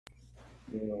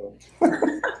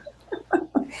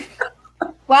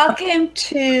Welcome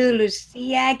to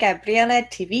Lucia Gabriela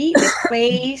TV, the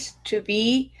place to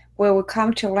be where we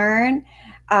come to learn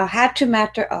how to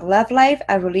master our love life,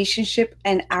 our relationship,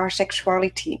 and our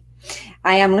sexuality.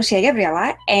 I am Lucia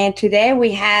Gabriela, and today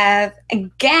we have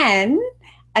again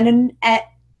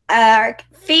our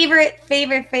favorite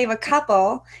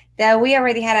couple that we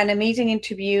already had an amazing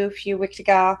interview a few weeks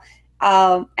ago,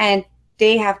 and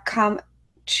they have come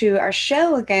to our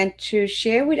show again to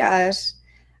share with us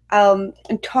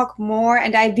and talk more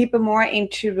and dive deeper more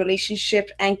into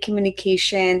relationships and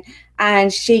communication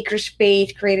and sacred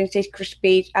space, creating sacred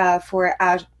space for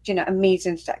our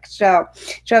amazing sex. So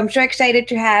I'm so excited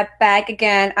to have back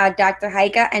again Dr.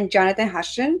 Heike and Jonathan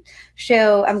Huston.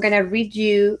 So I'm gonna read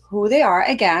you who they are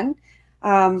again.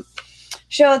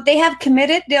 So they have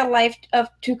committed their life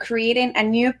to creating a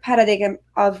new paradigm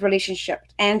of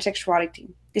relationships and sexuality.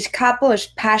 This couple is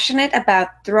passionate about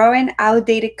throwing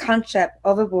outdated concepts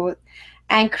overboard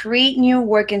and create new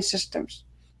working systems.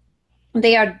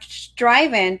 They are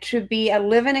striving to be a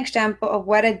living example of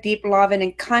what a deep, loving,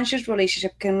 and conscious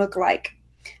relationship can look like.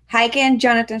 Heike and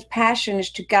Jonathan's passion is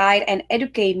to guide and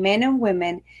educate men and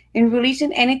women in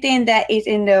releasing anything that is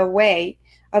in their way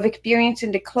of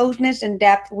experiencing the closeness and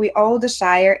depth we all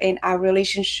desire in our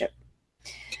relationship.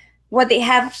 What they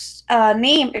have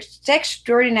named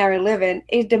Extraordinary Living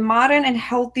is the modern and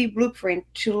healthy blueprint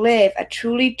to live a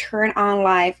truly turn on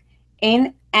life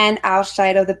in and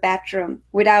outside of the bedroom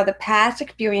without the past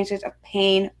experiences of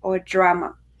pain or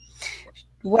drama.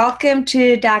 Welcome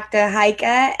to Dr. Heike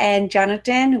and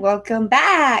Jonathan. Welcome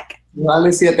back. Hi,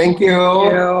 Lucia. Thank you.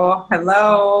 Hello.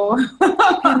 Hello.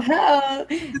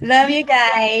 Love you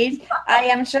guys. I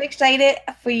am so excited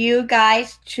for you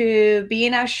guys to be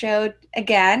in our show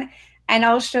again. And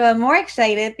also I'm more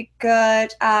excited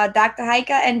because Dr. Heike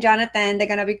and Jonathan, they're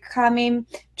going to be coming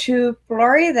to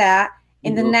Florida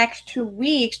in the next 2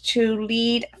 weeks to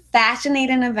lead a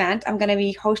fascinating event. I'm going to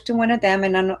be hosting one of them,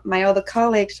 and my other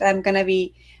colleagues, I'm going to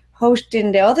be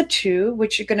hosting the other two,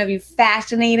 which are going to be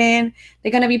fascinating.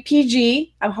 They're going to be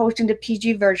PG. I'm hosting the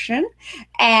PG version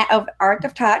of Art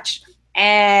of Touch.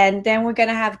 And then we're going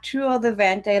to have two other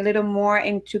events that are a little more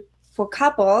into for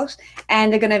couples,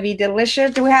 and they're going to be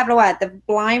delicious. Do we have the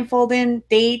blindfolding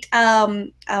date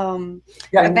event?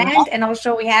 And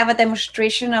also we have a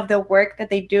demonstration of the work that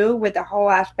they do with the whole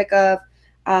aspect of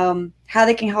how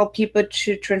they can help people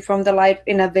to transform their life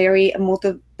in a very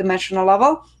multi-dimensional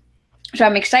level. So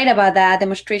I'm excited about that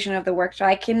demonstration of the work. So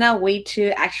I cannot wait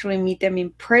to actually meet them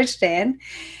in person.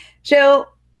 So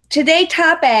today's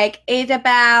topic is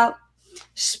about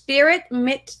spirit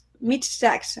meets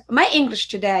sex. My English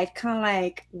today is kind of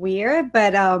like weird,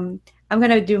 but I'm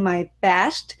gonna do my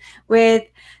best with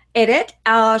it.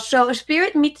 So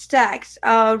spirit meets sex,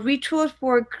 rituals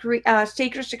for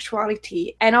sacred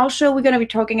sexuality, and also we're gonna be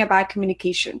talking about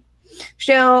communication.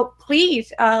 So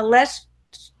please, let's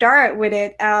start with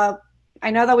it. I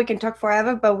know that we can talk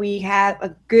forever, but we have a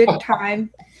good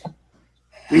time.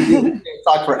 We can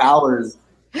talk for hours.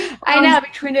 I know,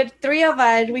 between the three of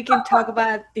us, we can talk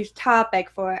about this topic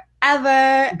forever.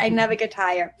 I never get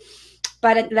tired.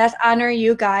 But let's honor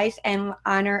you guys and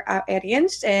honor our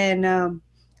audience, and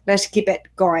let's keep it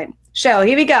going. So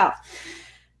here we go.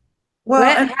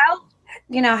 Well,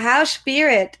 how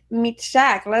spirit meets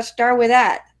sex. Let's start with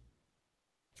that.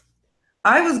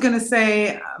 I was going to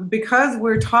say, because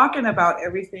we're talking about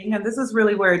everything, and this is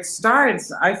really where it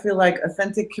starts, I feel like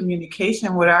authentic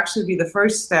communication would actually be the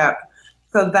first step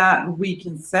so that we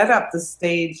can set up the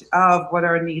stage of what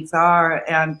our needs are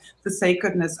and the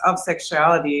sacredness of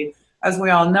sexuality. As we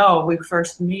all know, we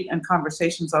first meet and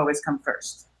conversations always come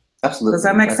first. Absolutely. Does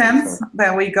that make sense?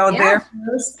 That we go there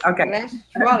first? Okay. Let's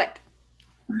roll it.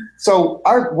 So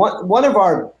one of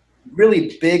our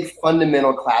really big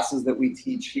fundamental classes that we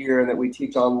teach here and that we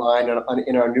teach online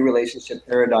in our New Relationship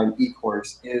Paradigm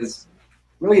e-course is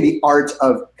really the art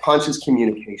of conscious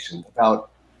communication, about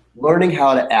learning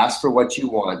how to ask for what you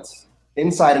want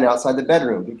inside and outside the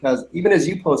bedroom. Because even as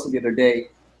you posted the other day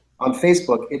on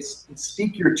Facebook, it's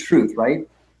speak your truth, right?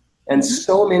 And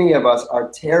so many of us are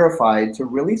terrified to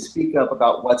really speak up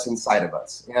about what's inside of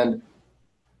us. And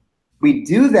we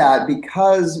do that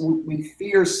because we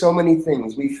fear so many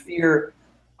things. We fear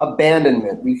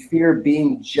abandonment. We fear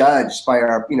being judged by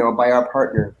our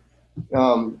partner.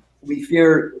 We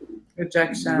fear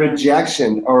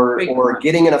rejection or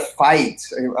getting in a fight.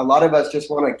 A lot of us just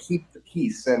want to keep the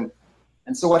peace. And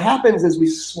so what happens is we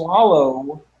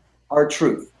swallow our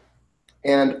truth.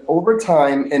 And over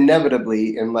time,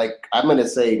 inevitably, in I'm going to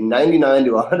say 99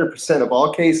 to 100% of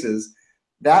all cases,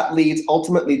 that leads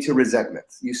ultimately to resentment.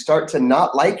 You start to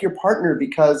not like your partner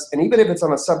because, and even if it's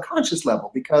on a subconscious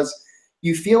level, because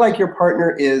you feel like your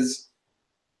partner is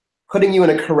putting you in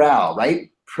a corral, right?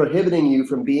 Prohibiting you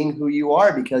from being who you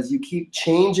are because you keep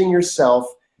changing yourself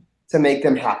to make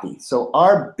them happy. So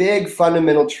our big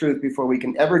fundamental truth before we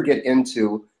can ever get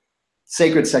into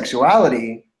sacred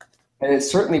sexuality, and it's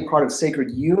certainly part of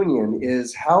sacred union,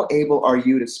 is how able are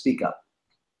you to speak up?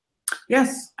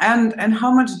 Yes, and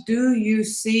how much do you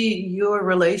see your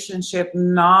relationship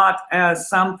not as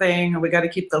something we got to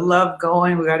keep the love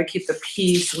going, we got to keep the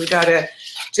peace, we got to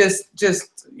just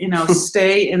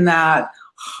stay in that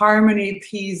harmony,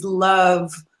 peace,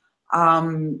 love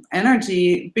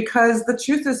energy, because the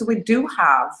truth is we do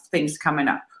have things coming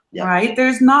up. Yeah. Right?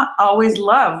 There's not always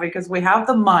love because we have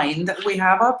the mind, we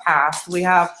have our past, we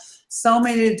have so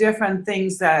many different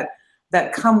things that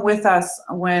come with us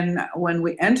when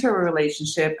we enter a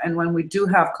relationship and when we do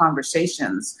have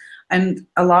conversations. And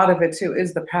a lot of it too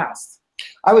is the past.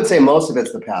 I would say most of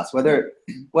it's the past, whether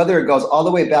it goes all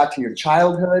the way back to your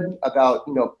childhood about,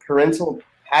 parental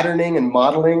patterning and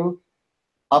modeling,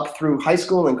 up through high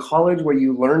school and college where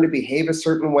you learn to behave a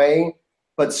certain way,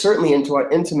 but certainly into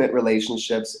our intimate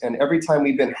relationships. And every time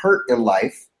we've been hurt in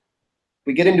life,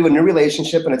 we get into a new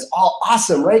relationship and it's all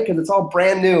awesome, right? Because it's all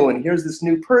brand new and here's this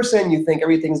new person, you think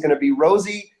everything's gonna be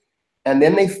rosy, and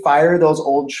then they fire those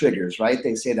old triggers, right?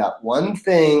 They say that one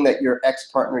thing that your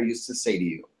ex-partner used to say to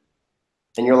you.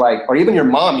 And you're like, or even your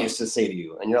mom used to say to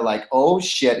you, and you're like, oh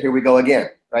shit, here we go again,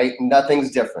 right?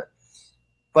 Nothing's different.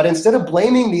 But instead of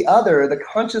blaming the other, the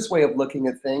conscious way of looking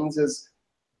at things is,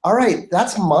 all right,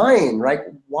 that's mine, right?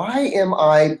 Why am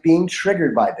I being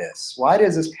triggered by this? Why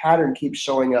does this pattern keep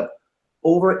showing up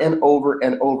over and over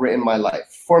and over in my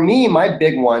life? For me, my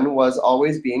big one was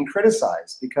always being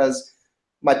criticized because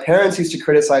my parents used to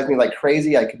criticize me like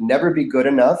crazy. I could never be good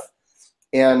enough.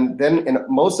 And then in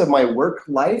most of my work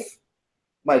life,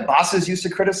 my bosses used to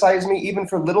criticize me even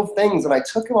for little things. And I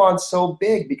took them on so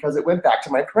big because it went back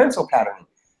to my parental patterning.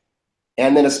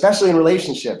 And then especially in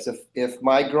relationships, if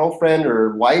my girlfriend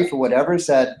or wife or whatever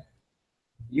said,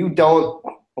 you don't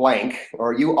blank,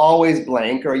 or you always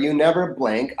blank, or you never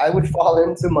blank, I would fall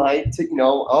into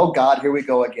oh God, here we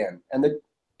go again. And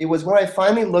it was when I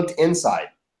finally looked inside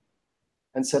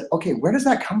and said, okay, where does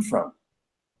that come from?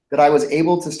 That I was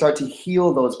able to start to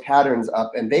heal those patterns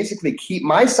up and basically keep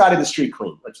my side of the street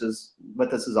clean, which is what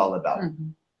this is all about. Mm-hmm.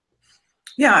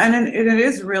 Yeah, and it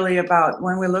is really about,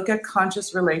 when we look at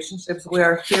conscious relationships, we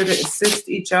are here to assist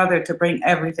each other to bring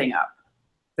everything up.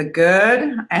 The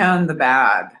good and the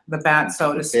bad,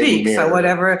 so to speak. So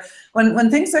whatever,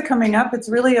 when things are coming up, it's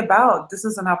really about, this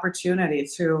is an opportunity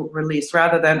to release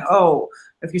rather than, oh,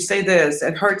 if you say this,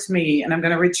 it hurts me and I'm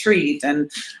going to retreat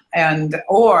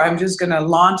or I'm just going to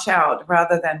launch out,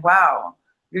 rather than, wow,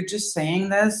 you're just saying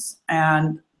this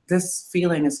and this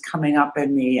feeling is coming up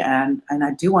in me and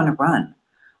I do want to run.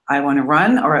 I want to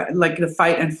run, or like the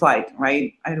fight and flight,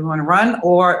 right? I want to run,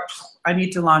 or I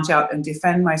need to launch out and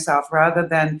defend myself, rather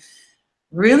than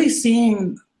really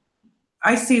seeing,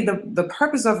 I see the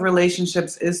purpose of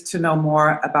relationships is to know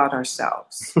more about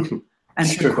ourselves and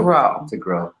to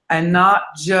grow, and not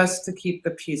just to keep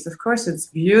the peace. Of course, it's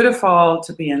beautiful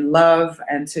to be in love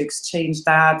and to exchange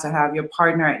that, to have your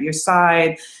partner at your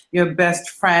side, your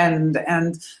best friend,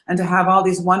 and to have all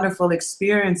these wonderful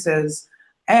experiences.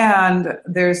 And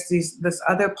there's this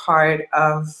other part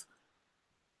of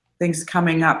things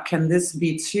coming up. Can this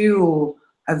be too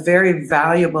a very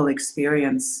valuable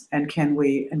experience? And can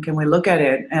we look at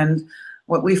it? And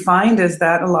what we find is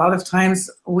that a lot of times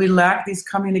we lack these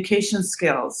communication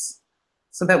skills,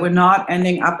 so that we're not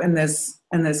ending up in this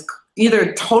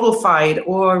either total fight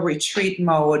or retreat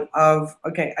mode of,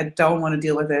 okay, I don't want to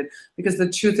deal with it, because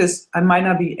the truth is I might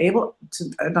not be able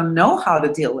to, I don't know how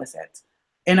to deal with it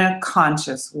in a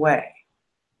conscious way.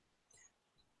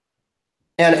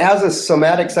 And as a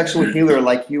somatic sexual healer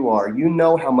like you are, you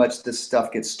know how much this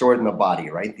stuff gets stored in the body,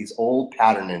 right? These old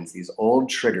patternings, these old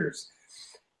triggers.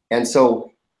 And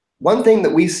so one thing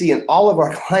that we see in all of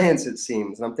our clients, it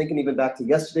seems, and I'm thinking even back to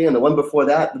yesterday and the one before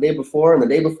that, the day before and the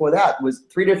day before that, was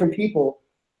 3 different people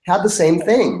had the same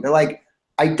thing. They're like,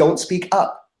 I don't speak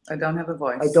up. I don't have a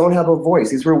voice. I don't have a voice.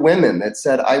 These were women that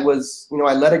said, I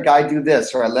let a guy do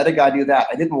this, or I let a guy do that.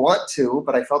 I didn't want to,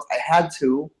 but I felt I had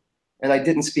to, and I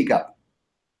didn't speak up.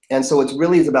 And so it's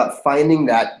really about finding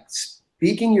that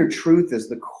speaking your truth is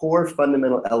the core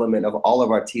fundamental element of all of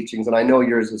our teachings, and I know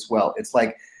yours as well. It's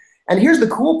like, and here's the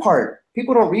cool part.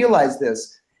 People don't realize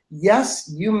this.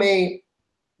 Yes, you may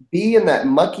be in that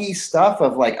mucky stuff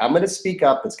of like, I'm going to speak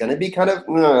up. It's going to be kind of,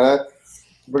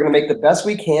 We're going to make the best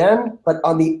we can. But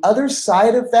on the other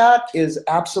side of that is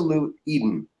absolute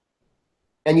Eden.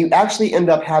 And you actually end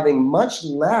up having much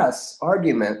less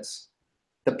arguments.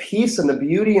 The peace and the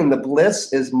beauty and the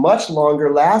bliss is much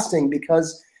longer lasting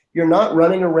because you're not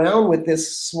running around with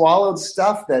this swallowed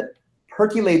stuff that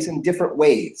percolates in different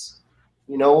ways.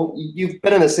 You know, you've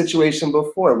been in a situation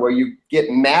before where you get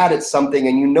mad at something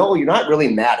and you know you're not really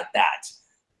mad at that.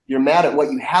 You're mad at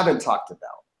what you haven't talked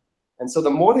about. And so the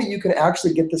more that you can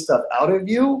actually get this stuff out of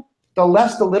you, the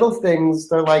less the little things,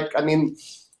 they're like, I mean,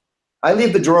 I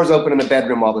leave the drawers open in the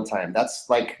bedroom all the time. That's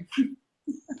like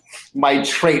my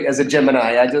trait as a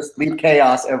Gemini. I just leave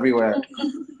chaos everywhere.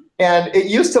 And it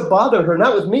used to bother her,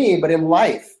 not with me, but in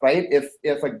life, right?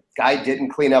 If a guy didn't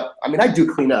clean up, I mean, I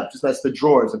do clean up, just that's the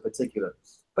drawers in particular.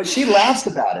 But she laughs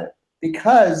about it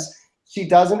because she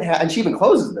doesn't have, and she even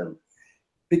closes them,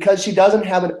 because she doesn't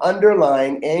have an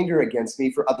underlying anger against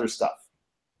me for other stuff.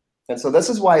 And so this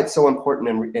is why it's so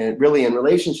important really in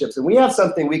relationships. And we have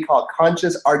something we call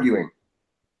conscious arguing.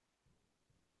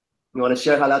 You want to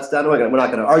share how that's done? We're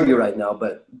not going to argue right now,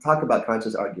 but talk about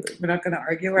conscious arguing. We're not going to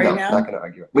argue right now? No, not going to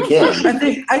argue. We can.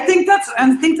 I think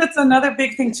that's another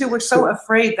big thing too. We're so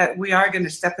afraid that we are going to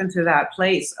step into that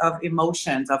place of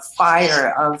emotions, of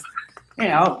fire, of, you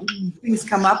know, things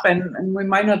come up and we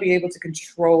might not be able to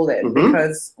control it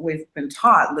because we've been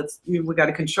taught we got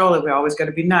to control it. We always got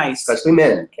to be nice. Especially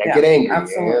men. Can't get angry.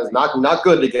 Absolutely. It's not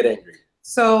good to get angry.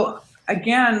 So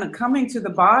again, coming to the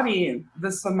body, the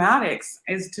somatics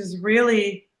is just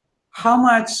really how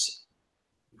much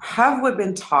have we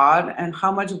been taught and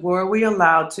how much were we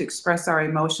allowed to express our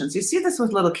emotions. You see this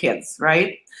with little kids,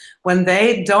 right? When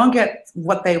they don't get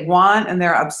what they want and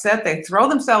they're upset, they throw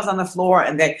themselves on the floor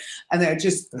and they're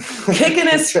just kicking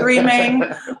and screaming,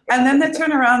 and then they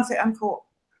turn around and say, "I'm cool,"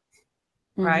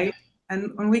 right?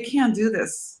 And we can't do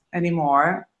this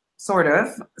anymore, sort of.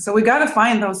 So we got to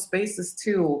find those spaces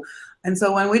too. And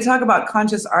so when we talk about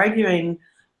conscious arguing,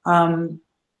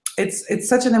 it's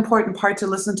such an important part to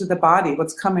listen to the body,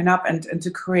 what's coming up, and to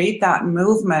create that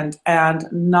movement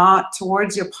and not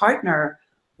towards your partner,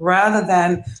 rather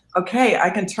than, okay, I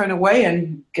can turn away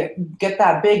and get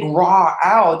that big raw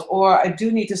out, or I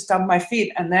do need to stomp my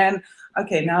feet, and then,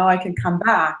 okay, now I can come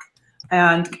back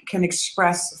and can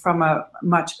express from a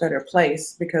much better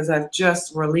place because I've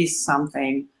just released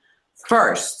something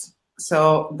first,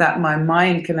 so that my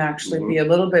mind can actually be a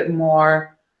little bit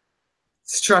more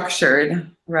structured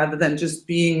rather than just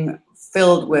being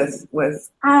filled with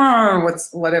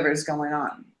whatever is going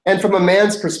on. And from a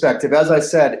man's perspective, as I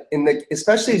said,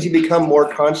 especially as you become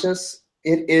more conscious,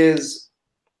 it's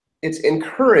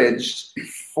encouraged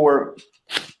for,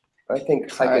 I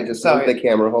think I could just move the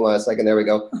camera. Hold on a second. There we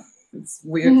go. It's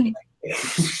weird.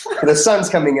 The sun's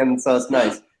coming in, so it's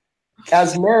nice.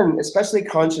 As men, especially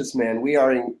conscious men, we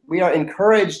are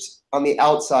encouraged on the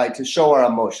outside to show our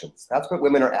emotions. That's what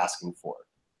women are asking for.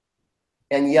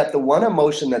 And yet the one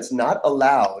emotion that's not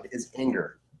allowed is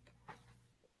anger.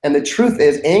 And the truth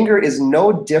is, anger is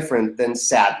no different than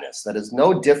sadness. That is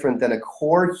no different than a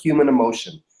core human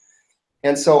emotion.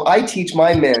 And so I teach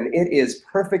my men, it is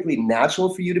perfectly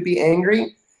natural for you to be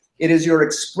angry. It is your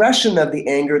expression of the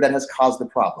anger that has caused the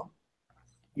problem.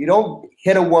 You don't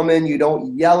hit a woman, you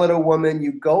don't yell at a woman,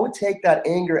 you go take that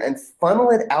anger and funnel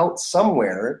it out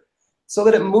somewhere so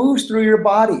that it moves through your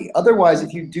body. Otherwise,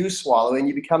 if you do swallow and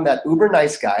you become that uber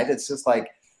nice guy that's just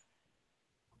like,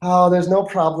 oh, there's no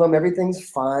problem, everything's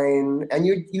fine. And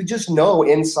you just know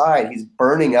inside, he's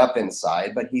burning up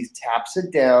inside, but he taps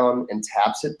it down and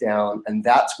taps it down. And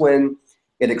that's when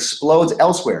it explodes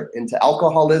elsewhere into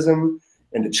alcoholism,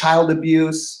 into child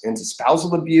abuse, into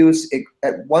spousal abuse.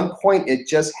 At one point, it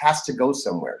just has to go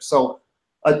somewhere. So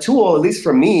a tool, at least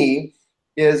for me,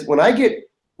 is when I get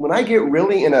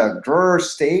really in a grrr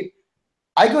state,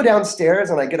 I go downstairs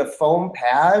and I get a foam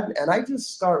pad and I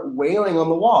just start wailing on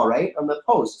the wall, right, on the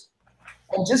post,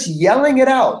 and just yelling it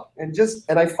out. And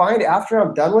I find after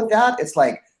I'm done with that, it's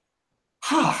like,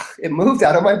 it moved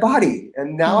out of my body.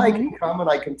 And now I can come and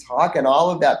I can talk, and all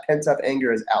of that pent up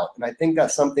anger is out. And I think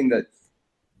that's something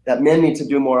that men need to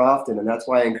do more often. And that's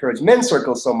why I encourage men's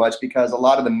circles so much, because a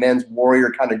lot of the men's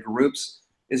warrior kind of groups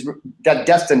that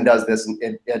Destin does this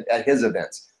at his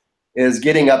events, is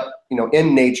getting up,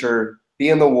 in nature,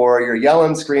 being the warrior,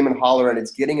 yelling, screaming, hollering. It's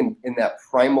getting in that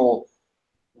primal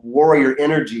warrior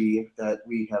energy that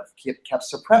we have kept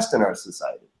suppressed in our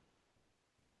society.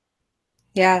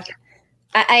 Yeah,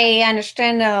 I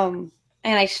understand, and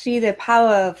I see the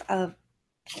power of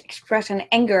expressing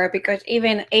anger, because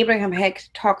even Abraham Hicks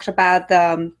talks about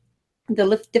the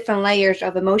different layers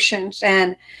of emotions,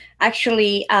 and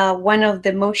actually one of the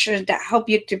emotions that help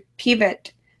you to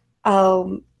pivot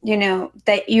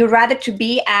that you rather to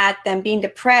be at than being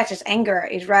depressed is anger.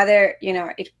 It's rather,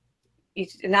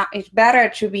 it's better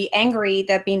to be angry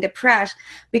than being depressed,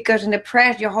 because in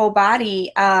depressed your whole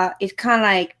body is kind of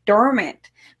like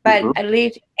dormant, but Mhm. at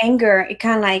least anger, it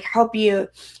kind of like help you.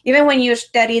 Even when you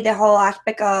study the whole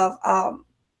aspect of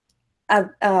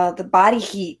the body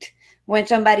heat, when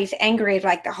somebody's angry, it's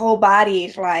like the whole body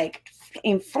is like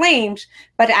in flames,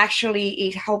 but actually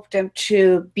it helped them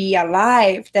to be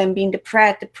alive. Then being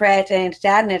depressed and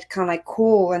sadness kind of like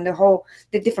cool, and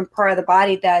the different part of the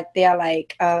body that they are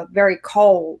like very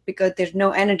cold because there's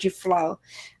no energy flow.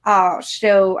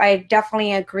 So I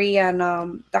definitely agree on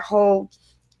the whole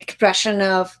expression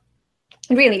of,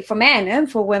 really, for men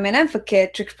and for women and for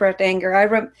kids to express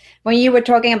anger. When you were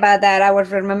talking about that, I was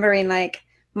remembering like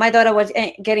my daughter was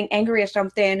getting angry or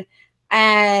something,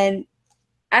 and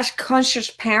as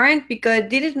conscious parent, because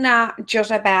this is not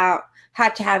just about how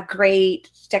to have great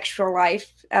sexual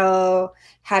life, how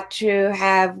to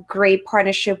have great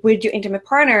partnership with your intimate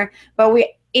partner, but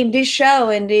we in this show,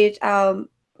 in this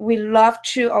we love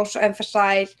to also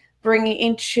emphasize bringing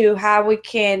into how we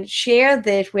can share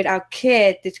this with our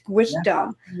kids, this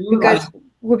wisdom, because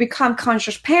we become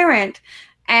conscious parent.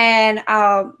 And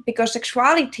because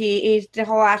sexuality is the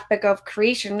whole aspect of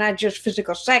creation, not just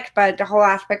physical sex, but the whole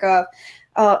aspect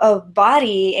of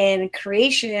body and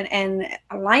creation and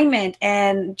alignment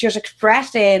and just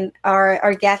expressing our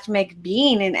orgasmic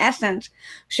being in essence.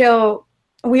 So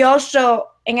we also,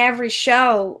 in every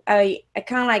show, I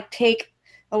kind of like take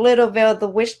a little bit of the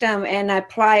wisdom and I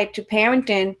apply it to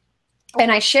parenting,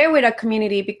 and I share with our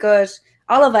community, because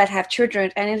all of us have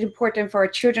children, and it's important for our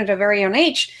children at a very young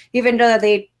age, even though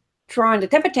they throwing the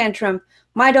temper tantrum.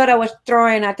 My daughter was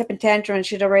throwing a temper tantrum, and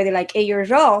she's already like 8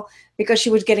 years old because she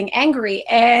was getting angry.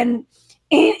 And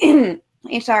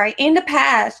sorry, in the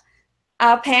past,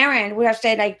 our parent would have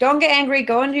said like, "Don't get angry,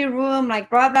 go into your room," like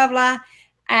blah blah blah.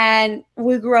 And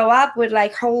we grow up with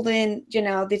like holding,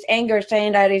 this anger,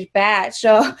 saying that it's bad.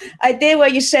 So I did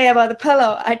what you say about the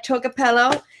pillow. I took a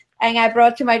pillow and I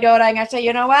brought it to my daughter and I said,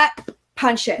 "You know what?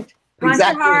 Punch it. Punch it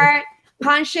Exactly. hard.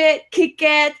 Punch it. Kick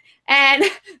it." And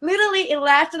literally, it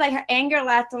lasted like, her anger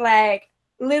lasted like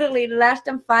literally less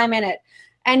than 5 minutes.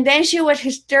 And then she was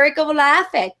hysterical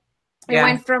laughing. It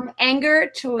went from anger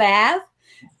to laugh,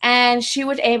 and she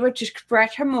was able to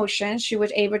express her emotions. She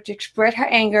was able to express her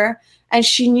anger, and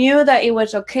she knew that it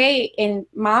was okay. And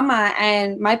Mama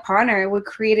and my partner, we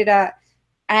created a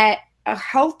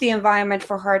healthy environment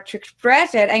for her to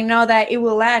express it. I know that it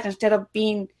will last, instead of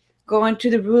being going to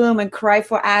the room and cry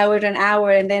for hours and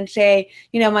hours and then say,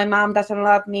 my mom doesn't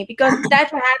love me. Because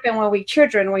that's what happened when we're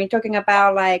children. When you're talking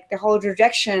about like the whole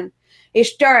rejection, it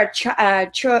starts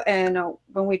when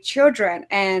we're children,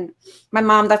 and my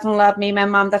mom doesn't love me, my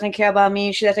mom doesn't care about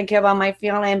me, she doesn't care about my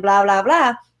feeling, blah blah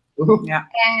blah. Yeah.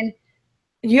 And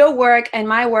your work and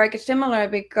my work is similar,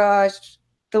 because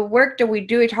the work that we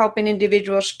do is helping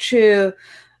individuals to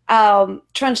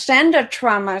transcend the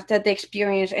traumas that they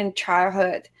experience in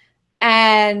childhood,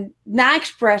 and not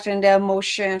expressing their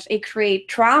emotions, it creates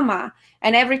trauma.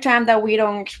 And every time that we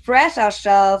don't express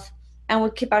ourselves and we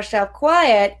keep ourselves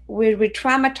quiet, we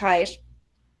re-traumatize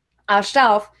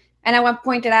ourselves. And I want to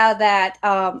point it out that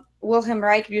Wilhelm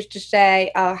Reich used to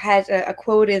say, has a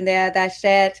quote in there that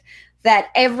said that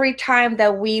every time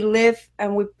that we live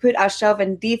and we put ourselves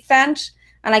in defense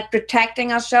and like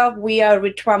protecting ourselves, we are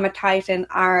re-traumatizing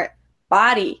our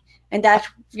body. And that's,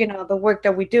 the work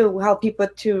that we do. We help people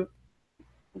to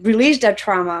release that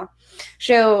trauma.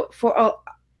 So for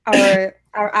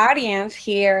our audience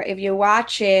here, if you're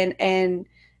watching and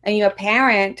you're a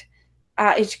parent,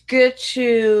 it's good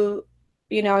to,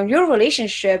 in your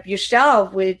relationship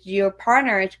yourself with your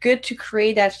partner, it's good to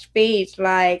create that space,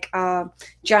 like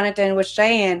Jonathan was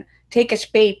saying. Take a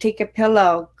spade, take a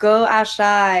pillow, go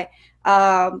outside,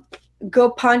 go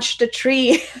punch the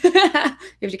tree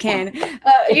if you can.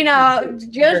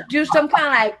 Just do some kind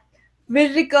of like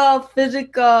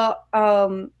physical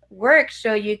work,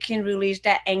 so you can release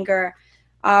that anger,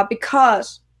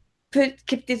 because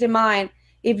keep this in mind,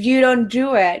 if you don't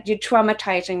do it, you're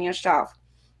traumatizing yourself.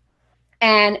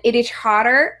 And it is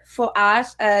harder for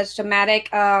us as somatic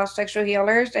sexual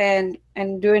healers and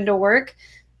doing the work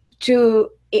to,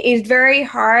 it's very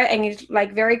hard, and it's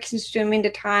like very consuming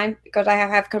the time, because I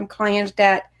have some clients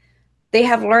that they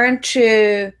have learned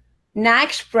to not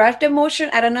express the emotion.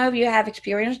 I don't know if you have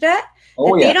experienced that.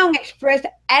 Oh, They yeah. don't express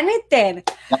anything.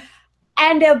 Yeah.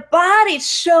 And their body's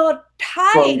so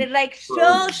tight, From- like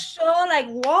so like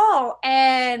wall.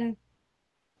 And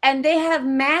they have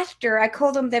I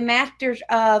call them the masters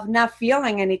of not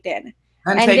feeling anything.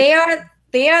 And they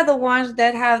are the ones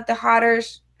that have the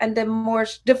hardest and the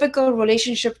most difficult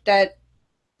relationship that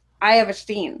I ever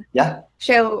seen. Yeah.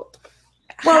 So,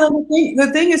 well, the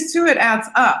thing is too, it adds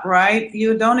up, right?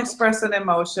 You don't express an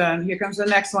emotion. Here comes the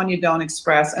next one you don't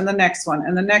express, and the next one,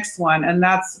 and the next one, and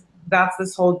that's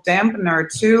this whole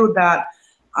dampener too that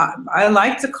I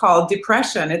like to call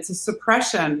depression. It's a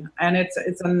suppression, and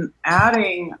it's an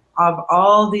adding of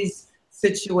all these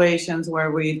situations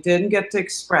where we didn't get to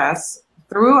express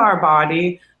through our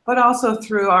body, but also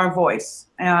through our voice.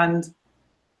 And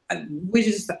I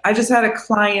just had a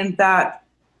client that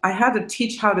I had to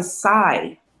teach how to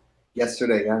sigh.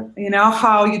 Yesterday, yeah. You know,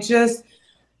 how you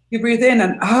breathe in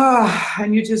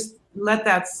and you just let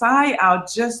that sigh out,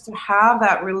 just to have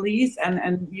that release,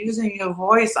 and using your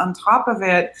voice on top of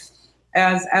it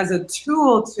as a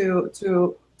tool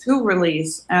to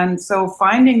release. And so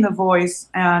finding the voice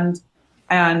and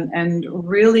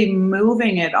really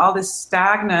moving it, all this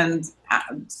stacked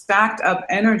up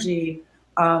energy,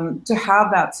 to have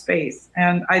that space.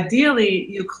 And ideally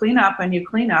you clean up and you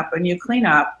clean up and you clean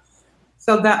up,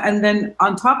 so that, and then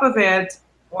on top of it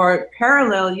or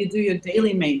parallel, you do your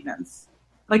daily maintenance.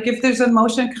 Like if there's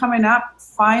emotion coming up,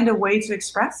 find a way to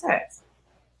express it,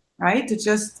 right? To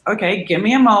just, okay, give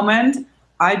me a moment.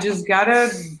 I just gotta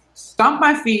stomp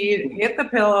my feet, hit the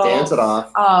pillow, dance it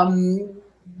off,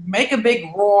 make a big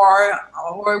roar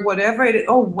or whatever it is,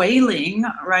 or wailing,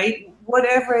 right?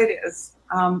 Whatever it is,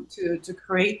 to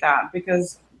create that,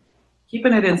 because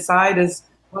keeping it inside is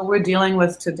what we're dealing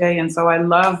with today. And so I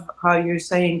love how you're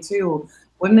saying too,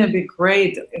 wouldn't it be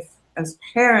great if as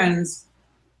parents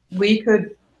we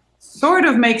could sort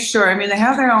of make sure, I mean, they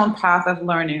have their own path of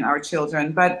learning, our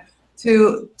children, but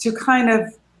to kind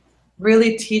of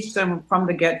really teach them from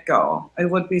the get-go, it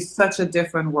would be such a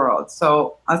different world.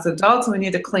 So as adults, we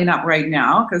need to clean up right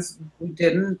now, because we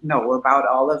didn't know about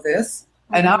all of this,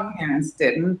 and our parents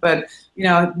didn't. But you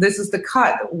know, this is the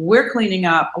cut. We're cleaning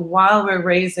up while we're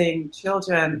raising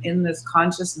children in this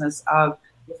consciousness of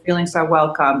the feelings are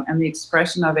welcome and the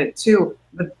expression of it too,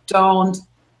 but don't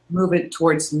move it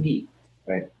towards me.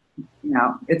 right? You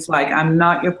know, it's like, I'm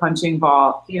not your punching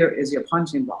ball. Here is your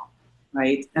punching ball,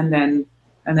 right? And then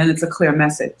it's a clear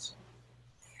message.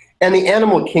 And the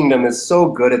animal kingdom is so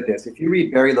good at this. If you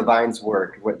read Barry Levine's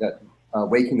work,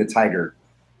 Waking the Tiger,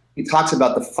 he talks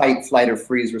about the fight, flight, or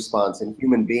freeze response in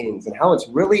human beings, and how it's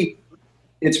really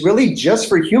just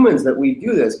for humans that we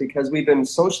do this, because we've been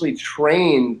socially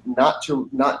trained not to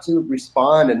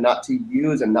respond and not to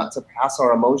use and not to pass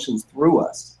our emotions through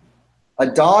us. A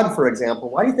dog, for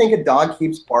example, why do you think a dog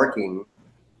keeps barking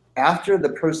after the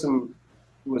person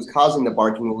who was causing the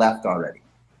barking left already?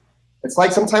 It's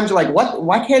like sometimes you're like, what?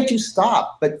 Why can't you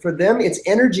stop? But for them, it's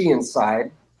energy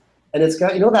inside, and it's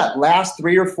got, you know, that last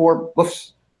 3 or 4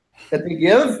 boofs that they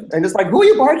give, and it's like, who are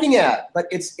you barking at? But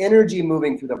it's energy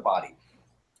moving through the body.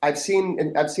 I've seen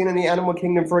in the animal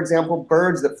kingdom, for example,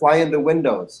 birds that fly into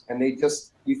windows, and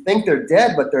you think they're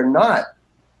dead, but they're not.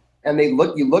 And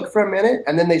you look for a minute,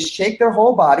 and then they shake their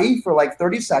whole body for like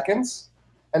 30 seconds,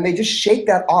 and they just shake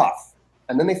that off,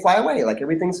 and then they fly away like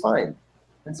everything's fine.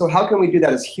 And so how can we do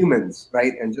that as humans,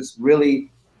 right? And just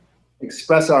really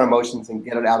express our emotions and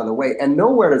get it out of the way. And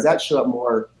nowhere does that show up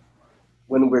more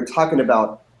when we're talking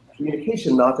about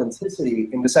communication and authenticity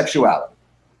into sexuality.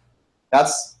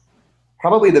 That's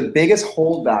probably the biggest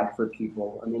holdback for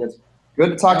people. I mean, it's good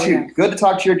to talk to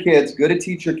your kids, good to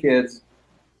teach your kids.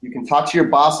 You can talk to your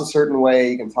boss a certain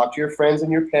way. You can talk to your friends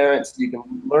and your parents. You can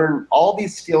learn all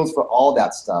these skills for all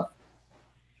that stuff.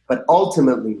 But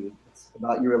ultimately, it's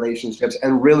about your relationships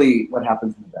and really what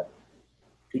happens in the bedroom.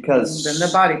 Because then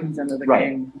the body comes into the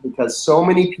game. Because so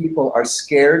many people are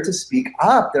scared to speak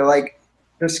up.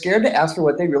 They're scared to ask for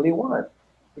what they really want.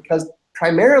 Because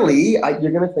primarily,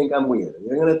 you're going to think I'm weird.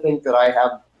 You're going to think that I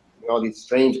have, these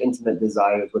strange, intimate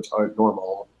desires which aren't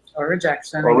normal. Or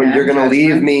rejection. Or you're going to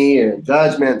leave me, and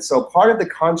judgment. So part of the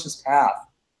conscious path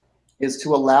is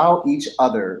to allow each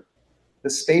other the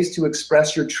space to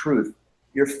express your truth,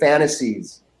 your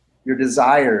fantasies, your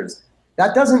desires.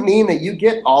 That doesn't mean that you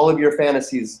get all of your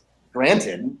fantasies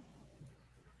granted.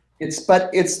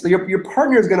 But your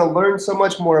partner is going to learn so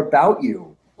much more about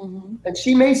you. Mm-hmm. And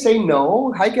she may say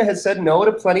no. Heike has said no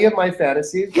to plenty of my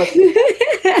fantasies, but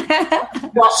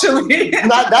actually,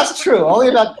 that's true. Only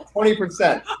about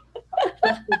 20%.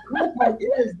 The cool part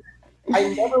is,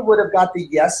 I never would have got the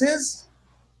yeses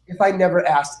if I never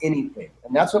asked anything.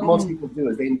 And that's what most people do,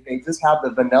 is they just have the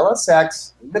vanilla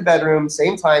sex in the bedroom,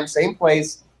 same time, same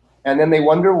place, and then they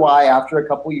wonder why after a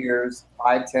couple years,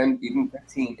 5, 10, even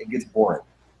 15, it gets boring.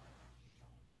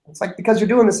 It's like, because you're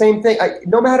doing the same thing.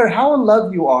 No matter how in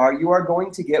love you are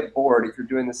going to get bored if you're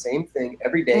doing the same thing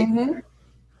every day. Mm-hmm.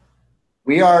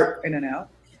 We are in and out.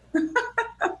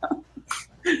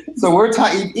 So we're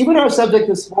talking, even our subject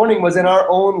this morning was in our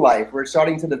own life. We're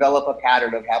starting to develop a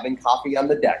pattern of having coffee on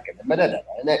the deck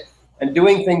and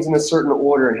doing things in a certain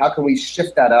order. And how can we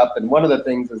shift that up? And one of the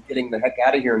things is getting the heck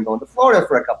out of here and going to Florida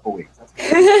for a couple of weeks.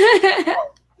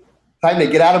 Time to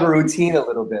get out of a routine a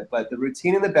little bit, but the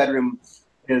routine in the bedroom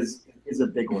is a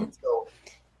big one. So,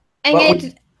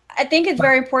 and I think it's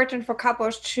very important for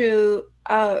couples to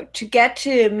get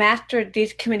to master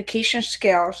these communication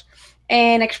skills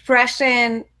and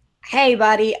expressing, hey,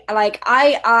 buddy, like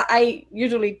I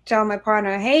usually tell my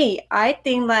partner, hey, I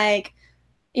think like,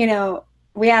 you know,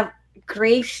 we have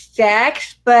great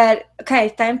sex, but okay,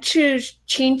 it's time to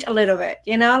change a little bit,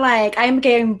 you know, like I'm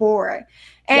getting bored.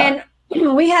 And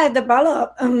we had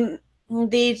developed I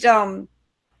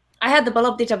had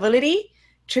developed this ability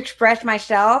to express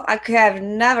myself. I could have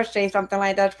never said something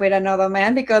like that with another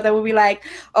man, because they would be like,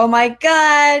 oh my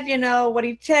God, you know, what are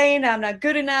you saying? I'm not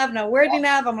good enough, not worthy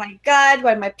enough. I'm like, God,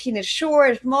 why my penis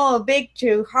short, small, big,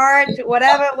 too hard,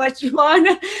 whatever, what you want.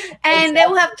 And they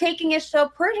would have taken it so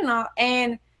personal.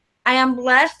 And I am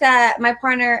blessed that my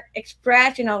partner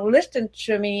expressed, you know, listened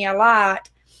to me a lot.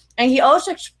 And he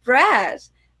also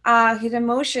expressed his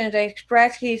emotions,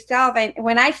 express himself. And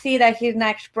when I see that he's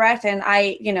not expressing,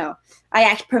 I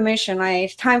ask permission.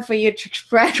 It's time for you to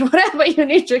express whatever you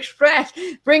need to express.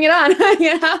 Bring it on,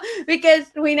 you know, because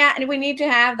we need to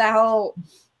have the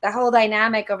whole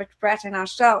dynamic of expressing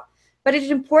ourselves. But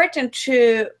it's important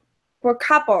for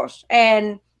couples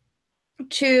and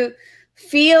to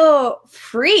feel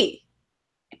free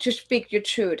to speak your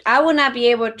truth. I will not be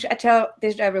able to, I tell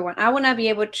this to everyone, I will not be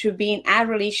able to be in a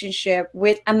relationship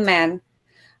with a man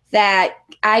that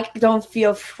I don't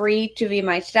feel free to be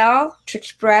myself, to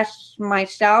express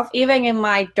myself, even in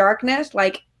my darkness,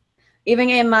 like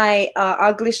even in my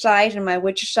ugly side and my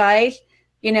witch side,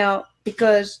 you know,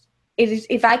 because it is,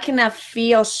 if I cannot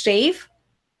feel safe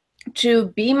to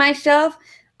be myself,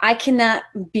 I cannot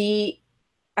be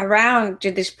around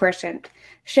this person.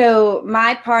 So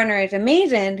my partner is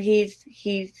amazing. He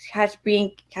has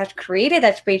created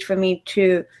that space for me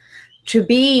to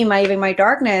be even my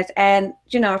darkness. And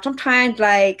you know, sometimes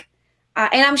like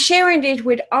and I'm sharing this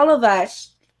with all of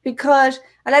us, because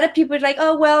a lot of people is like,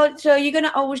 oh well, so you're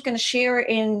always gonna share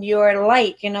in your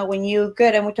light, you know, when you're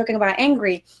good. And we're talking about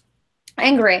anger,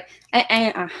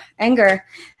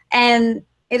 and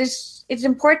it's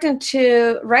important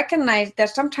to recognize that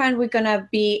sometimes we're gonna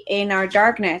be in our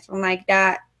darkness, like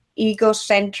that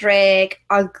egocentric,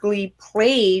 ugly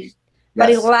place. But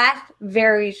it lasts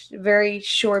very, very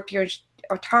short periods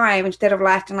of time instead of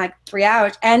lasting like 3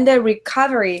 hours. And the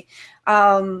recovery,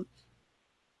 the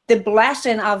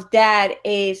blessing of that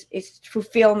is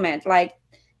fulfillment. Like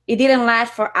it didn't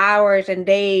last for hours and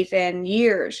days and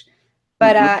years,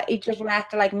 but it just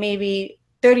lasted like maybe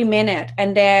 30 minutes,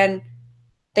 and then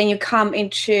you come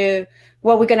into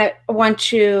what we're gonna want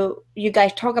to you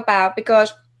guys talk about,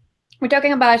 because we're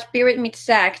talking about spirit meets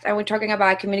sex, and we're talking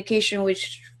about communication,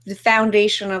 which the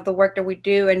foundation of the work that we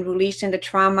do, and releasing the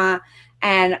trauma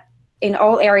and in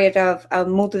all areas of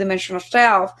multidimensional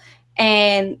self,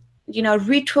 and you know,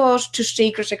 rituals to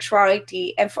sacred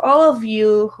sexuality. And for all of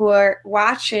you who are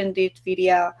watching this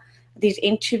video, this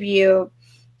interview,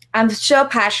 I'm so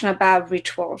passionate about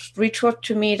rituals. Rituals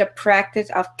to me, the practice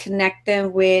of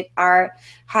connecting with our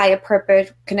higher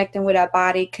purpose, connecting with our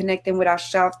body, connecting with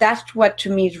ourselves. That's what to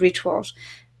me is rituals.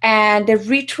 And the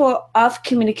ritual of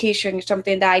communication is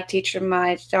something that I teach in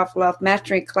my self-love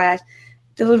mastery class.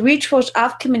 The rituals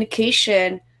of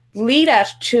communication lead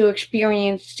us to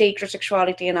experience sacred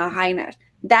sexuality in our highness.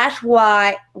 That's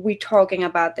why we're talking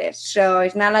about this. So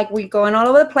it's not like we're going all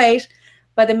over the place,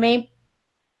 but the main,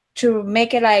 to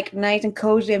make it like nice and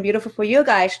cozy and beautiful for you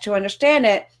guys to understand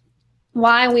it,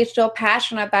 why we're so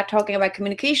passionate about talking about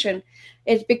communication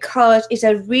is because it's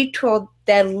a ritual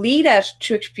that leads us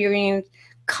to experience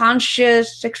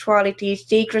conscious sexuality,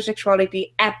 sacred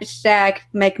sexuality, epic sex,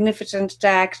 magnificent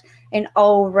sex, in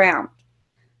all realms.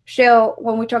 So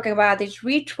when we're talking about this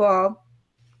ritual,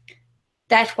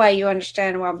 that's why you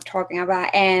understand what I'm talking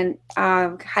about. And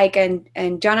Heike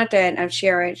and Jonathan are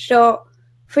sharing. So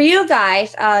for you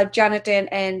guys, Jonathan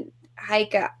and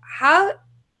Heike, how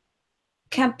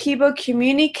can people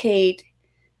communicate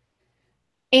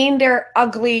in their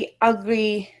ugly,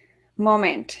 ugly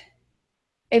moment?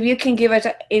 If you can give us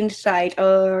an insight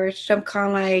or some kind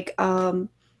of like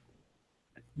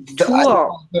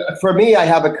tool. For me, I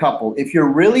have a couple. If you're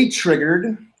really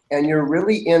triggered and you're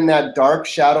really in that dark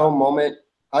shadow moment,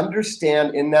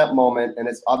 understand in that moment, and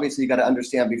it's obviously you got to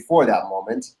understand before that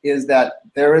moment, is that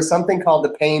there is something called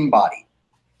the pain body.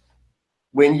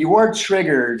 When you are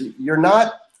triggered, you're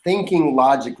not thinking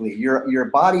logically. Your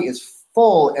body is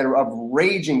full of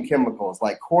raging chemicals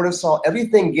like cortisol,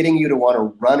 everything getting you to want to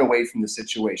run away from the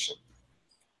situation.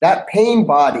 That pain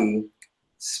body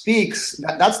speaks,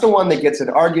 that's the one that gets in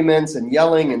arguments and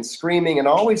yelling and screaming and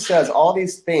always says all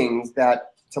these things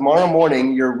that tomorrow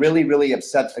morning you're really, really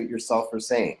upset at yourself for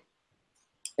saying.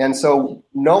 And so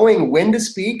knowing when to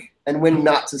speak and when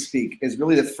not to speak is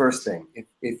really the first thing.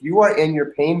 If you are in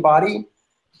your pain body,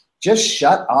 just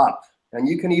shut up. And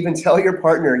you can even tell your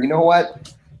partner, you know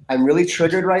what? I'm really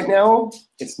triggered right now.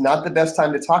 It's not the best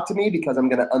time to talk to me because I'm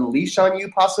going to unleash on you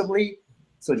possibly.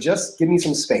 So just give me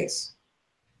some space.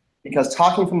 Because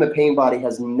talking from the pain body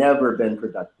has never been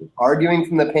productive. Arguing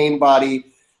from the pain body,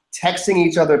 texting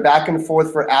each other back and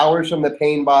forth for hours from the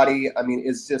pain body. I mean,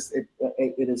 it's just, it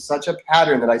is such a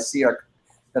pattern that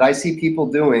I see people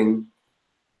doing.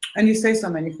 And you say so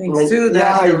many things too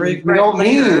that you regret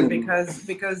later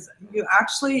because you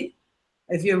actually,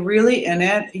 if you're really in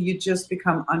it, you just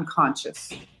become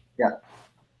unconscious. Yeah.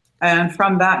 And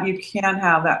from that, you can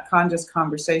have that conscious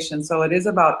conversation. So it is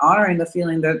about honoring the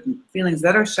feelings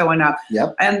that are showing up.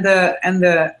 Yep. And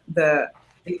the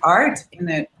art in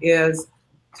it is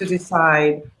to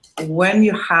decide when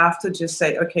you have to just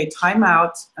say, okay, time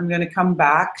out. I'm going to come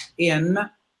back in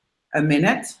a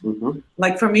minute. Mm-hmm.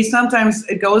 Like for me, sometimes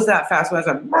it goes that fast when I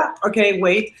was like, okay,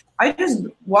 wait. I just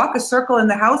walk a circle in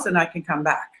the house and I can come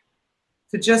back.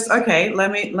 To just, okay, let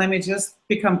me just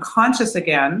become conscious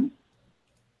again.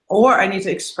 Or I need to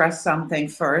express something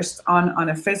first on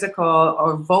a physical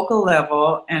or vocal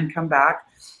level and come back.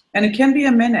 And it can be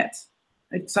a minute.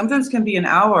 It sometimes can be an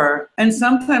hour. And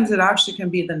sometimes it actually can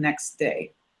be the next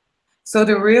day. So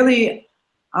to really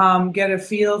get a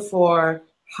feel for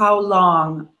how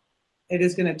long it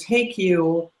is going to take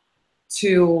you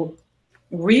to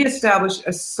reestablish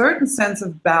a certain sense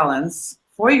of balance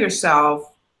for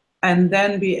yourself and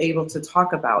then be able to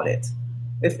talk about it.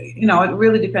 If you know, it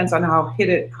really depends on how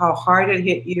hard it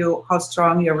hit you, how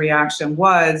strong your reaction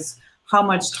was, how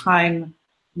much time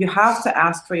you have to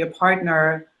ask for your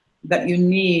partner that you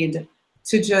need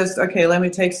to just, okay, let me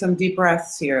take some deep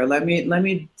breaths here. Let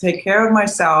me take care of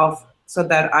myself so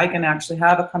that I can actually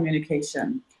have a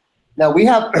communication. Now we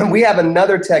have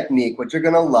another technique which you're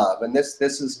gonna love, and this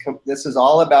is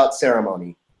all about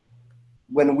ceremony.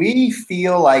 When we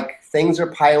feel like things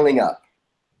are piling up,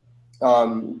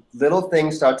 little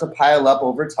things start to pile up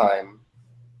over time,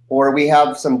 or we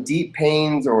have some deep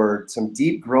pains or some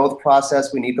deep growth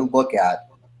process we need to look at.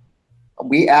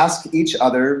 We ask each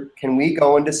other, can we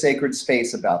go into sacred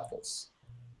space about this?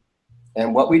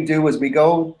 And what we do is we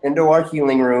go into our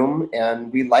healing room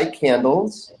and we light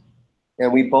candles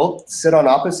and we both sit on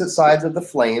opposite sides of the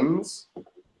flames.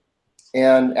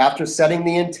 And after setting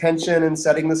the intention and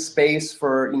setting the space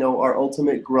for, you know, our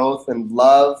ultimate growth and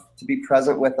love to be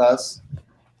present with us,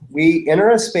 we enter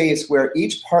a space where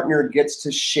each partner gets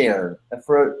to share.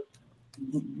 For,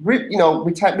 you know,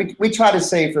 we try to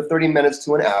say for 30 minutes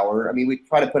to an hour. I mean, we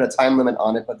try to put a time limit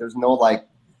on it, but there's no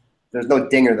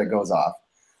dinger that goes off.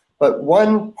 But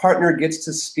one partner gets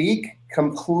to speak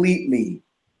completely,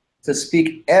 to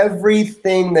speak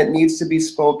everything that needs to be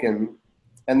spoken.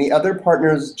 And the other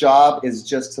partner's job is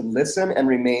just to listen and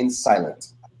remain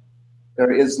silent.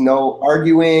 There is no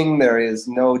arguing, there is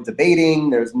no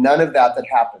debating, there's none of that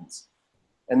happens.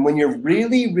 And when you're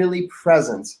really, really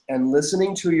present and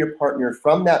listening to your partner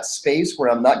from that space where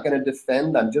I'm not going to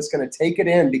defend, I'm just going to take it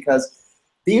in because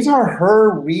these are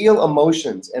her real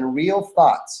emotions and real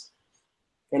thoughts.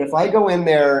 And if I go in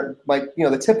there, like, you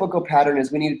know, the typical pattern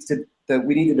is we need to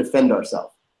defend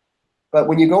ourselves. But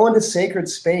when you go into sacred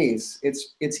space,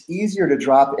 it's easier to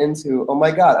drop into, oh my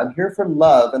God, I'm here for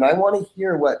love, and I want to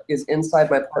hear what is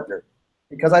inside my partner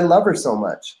because I love her so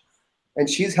much. And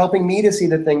she's helping me to see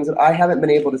the things that I haven't been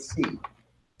able to see.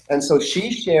 And so she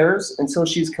shares until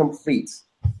she's complete.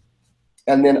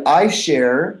 And then I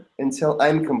share until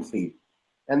I'm complete.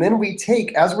 And then we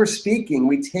take, as we're speaking,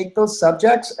 we take those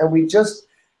subjects and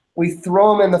we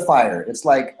throw them in the fire. It's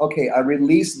like, okay, I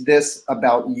released this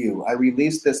about you. I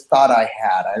released this thought I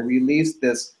had. I released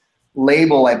this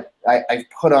label I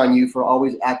put on you for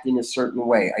always acting a certain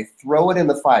way. I throw it in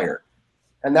the fire.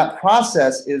 And that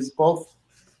process is both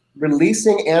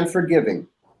releasing and forgiving.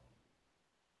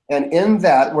 And in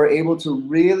that, we're able to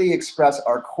really express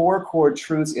our core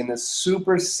truths in this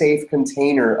super safe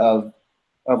container of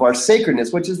our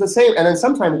sacredness, which is the same. And then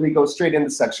sometimes we go straight into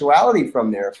sexuality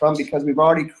from there, because we've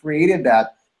already created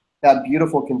that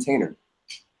beautiful container.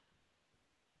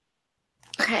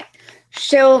 Okay,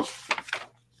 so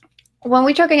when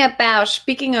we're talking about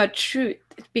speaking our truth,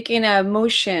 speaking our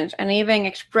emotions, and even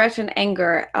expressing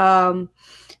anger,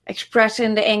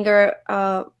 expressing the anger,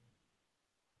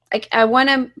 like I want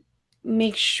to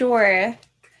make sure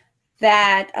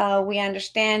that we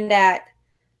understand that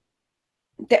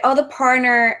the other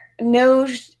partner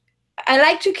knows. I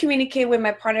like to communicate with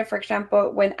my partner, for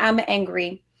example, when I'm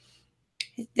angry,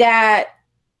 that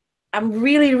I'm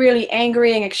really, really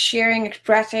angry and sharing,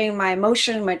 expressing my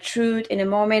emotion, my truth in a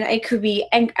moment. I could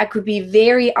be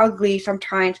very ugly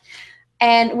sometimes.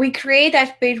 And we create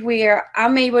that space where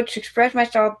I'm able to express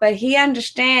myself, but he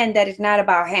understands that it's not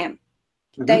about him.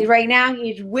 Mm-hmm. That right now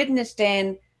he's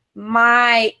witnessing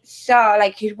my soul,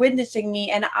 like he's witnessing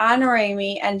me and honoring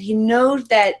me, and he knows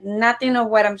that nothing of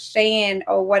what I'm saying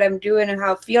or what I'm doing and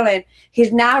how I'm feeling,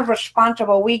 he's not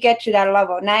responsible. We get to that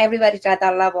level. Not everybody's at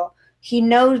that level. He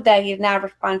knows that he's not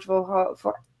responsible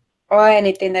for or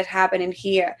anything that's happening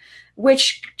here,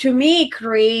 which to me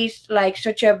creates like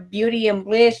such a beauty and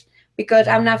bliss, because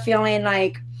I'm not feeling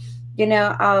like,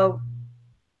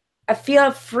 I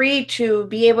feel free to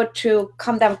be able to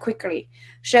come down quickly.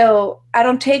 So I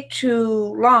don't take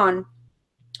too long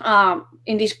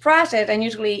in this process. And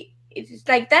usually it's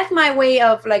like, that's my way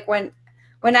of like when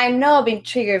I know I've been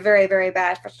triggered very, very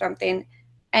bad for something,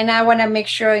 and I want to make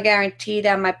sure and guarantee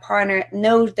that my partner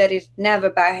knows that it's never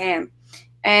about him.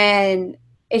 And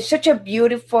it's such a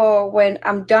beautiful, when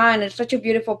I'm done, it's such a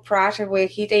beautiful process where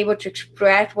he's able to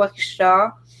express what he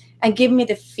saw and give me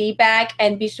the feedback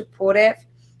and be supportive.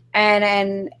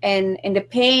 And the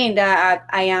pain that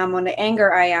I am, on the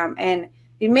anger I am, and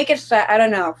it make it so, I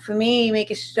don't know, for me it make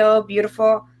it so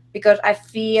beautiful, because I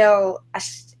feel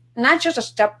not just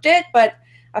accepted, but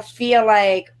I feel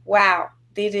like, wow,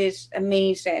 this is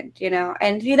amazing,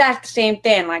 and he does the same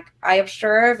thing. Like I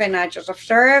observe and I just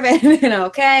observe and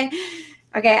okay,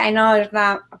 I know it's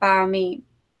not about me.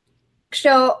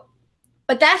 So,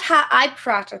 but that's how I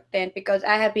process things, because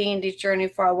I have been in this journey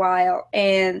for a while,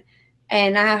 and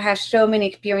I have had so many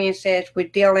experiences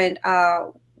with dealing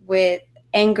with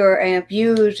anger and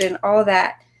abuse and all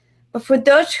that. But for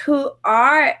those who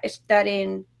are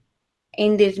studying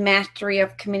in this mastery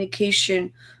of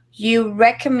communication, you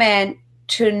recommend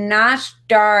to not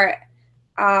start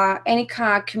any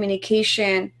kind of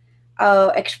communication,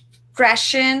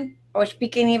 expression, or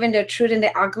speaking even the truth and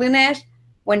the ugliness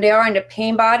when they are in the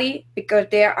pain body, because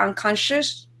they are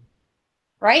unconscious,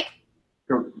 right?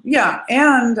 Yeah,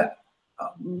 and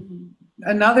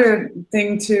another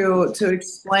thing to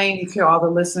explain to all the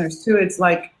listeners too, it's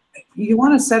like you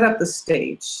want to set up the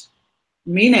stage,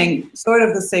 meaning sort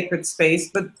of the sacred space,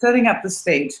 but setting up the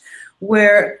stage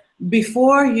where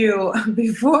before you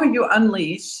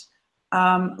unleash,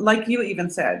 like you even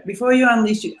said, before you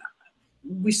unleash,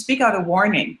 we speak out a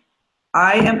warning.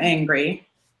 I am angry.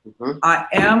 Mm-hmm. I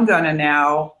am gonna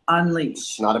now unleash.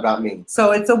 It's not about me.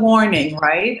 So it's a warning,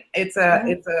 right? It's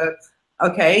a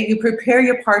okay. You prepare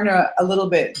your partner a little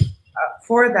bit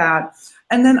for that,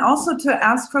 and then also to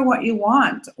ask for what you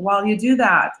want. While you do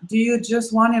that, do you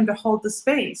just want him to hold the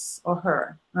space, or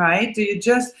her, right? Do you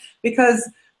just, because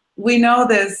we know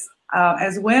this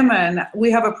as women,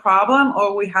 we have a problem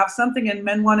or we have something, and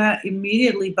men want to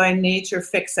immediately by nature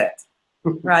fix it.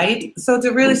 Right? So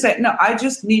to really say, no, I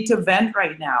just need to vent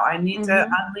right now. I need to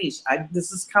unleash.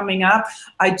 This is coming up.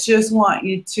 I just want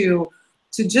you to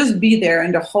just be there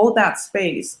and to hold that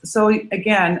space. So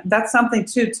again, that's something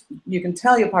too, you can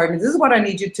tell your partner, this is what I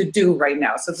need you to do right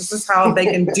now. So this is how they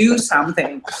can do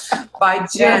something by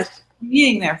just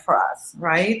being there for us,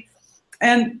 right?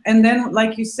 And then,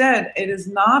 like you said, it is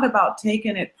not about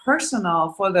taking it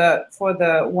personal for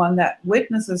the one that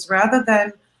witnesses, rather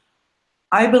than,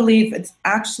 I believe it's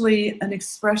actually an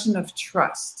expression of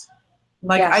trust.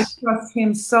 Like, I trust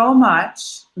him so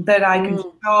much that I can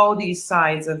show these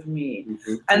sides of me.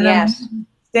 Mm-hmm. And then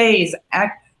stays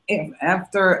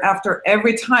after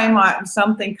every time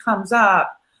something comes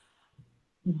up,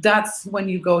 that's when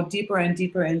you go deeper and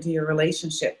deeper into your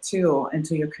relationship too,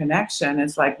 into your connection.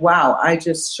 It's like, wow, I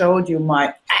just showed you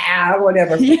my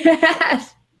whatever.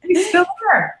 Yes. He's still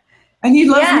there. And he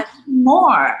loves me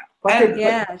more. But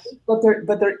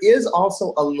there is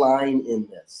also a line in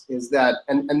this, is that,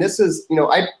 and this is,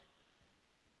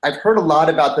 I've heard a lot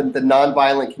about the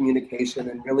nonviolent communication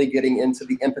and really getting into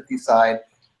the empathy side.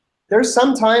 There's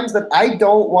some times that I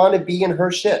don't want to be in her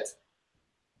shit.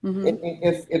 Mm-hmm.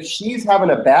 If she's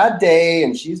having a bad day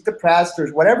and she's depressed or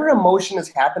whatever emotion is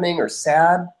happening or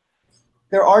sad,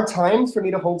 there are times for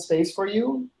me to hold space for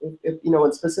you, if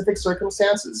in specific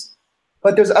circumstances.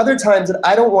 But there's other times that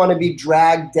I don't want to be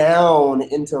dragged down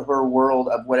into her world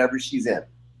of whatever she's in.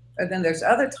 And then there's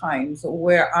other times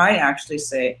where I actually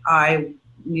say, I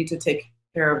need to take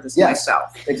care of this Yes,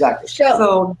 myself. exactly.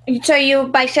 So you,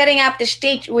 by setting up the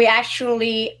stage, we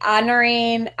actually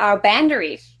honoring our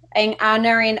boundaries and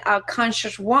honoring our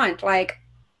conscious want. Like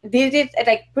this is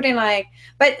like putting like,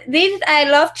 but this I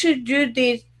love to do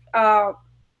this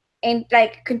in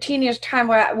like continuous time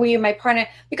where we and my partner,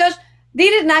 because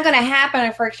this is not gonna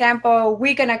happen. For example,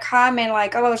 we're gonna come and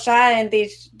like all of a sudden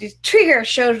this trigger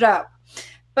shows up.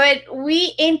 But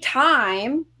we in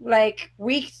time, like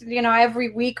weeks,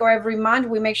 every week or every month,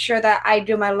 we make sure that I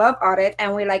do my love audit,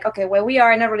 and we're like, okay, where we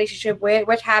are in a relationship,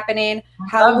 what's happening,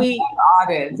 how we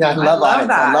audit. Yeah, I love audits.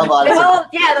 that. I love audits.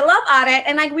 the love audit,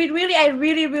 and like I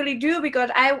really do, because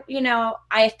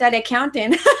I study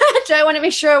accounting, so I want to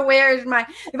make sure if I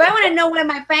want to know where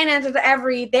my finances are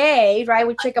every day, right?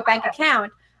 We check a bank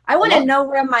account. I want to know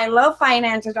where my love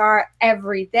finances are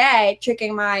every day,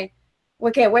 checking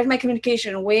okay, where's my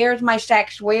communication? Where's my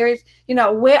sex? Where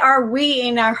are we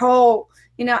in our whole,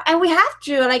 and we have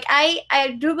to, like,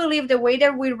 I do believe the way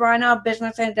that we run our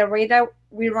business and the way that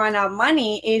we run our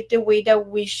money is the way that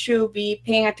we should be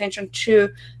paying attention to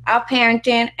our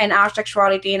parenting and our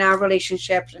sexuality and our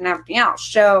relationships and everything else.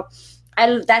 So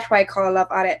that's why I call it love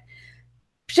audit.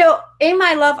 So in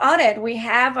my love audit, we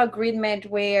have agreement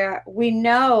where we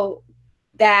know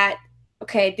that,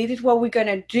 okay, this is what we're going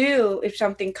to do if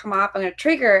something come up on a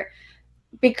trigger.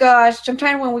 Because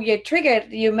sometimes when we get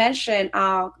triggered, you mentioned,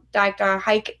 Dr.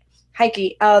 Heike,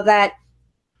 that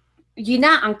you're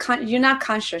not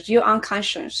conscious, you're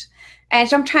unconscious. And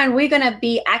sometimes we're going to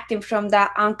be acting from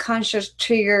that unconscious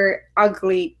trigger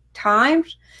ugly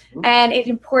times. Mm-hmm. And it's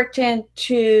important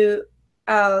to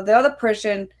the other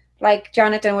person, like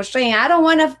Jonathan was saying, I don't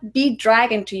want to be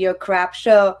dragged into your crap.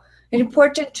 So it's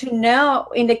important to know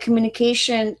in the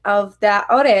communication of that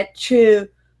audit to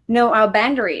know our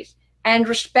boundaries and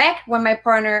respect when my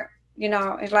partner,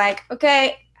 is like,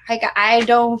 okay, I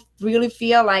don't really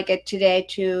feel like it today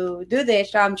to do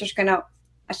this. So I'm just going to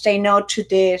say no to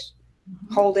this,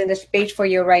 holding the space for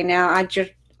you right now.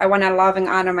 I want to love and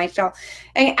honor myself.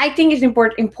 And I think it's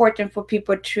important for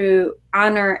people to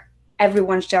honor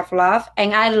everyone's self-love.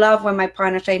 And I love when my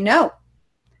partner say no.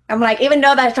 I'm like, even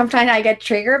though that sometimes I get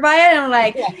triggered by it, I'm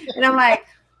like,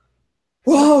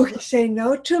 whoa, he say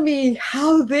no to me.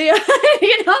 How dare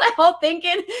that whole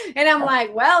thinking. And I'm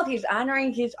like, well, he's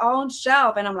honoring his own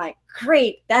self. And I'm like,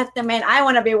 great, that's the man I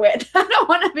want to be with. I don't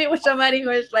want to be with somebody who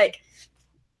is like,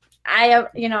 I'm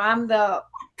the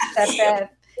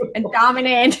and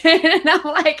dominant. And I'm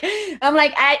like,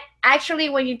 I actually,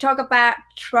 when you talk about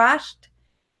trust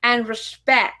and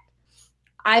respect,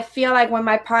 I feel like when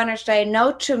my partner say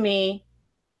no to me,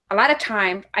 a lot of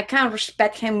times I kind of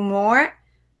respect him more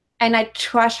and I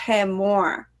trust him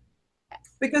more.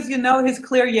 Because his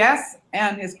clear yes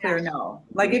and his clear no.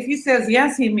 Like if he says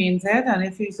yes, he means it. And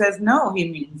if he says no, he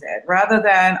means it. Rather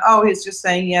than, oh, he's just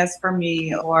saying yes for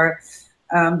me, or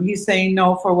he's saying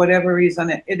no for whatever reason.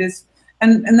 It is,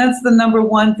 and that's the number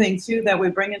one thing too that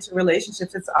we bring into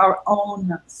relationships. It's our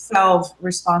own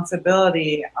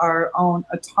self-responsibility, our own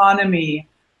autonomy.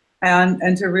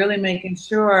 And to really making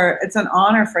sure it's an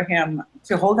honor for him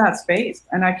to hold that space.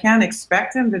 And I can't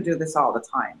expect him to do this all the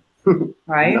time,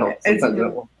 right?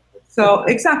 No, so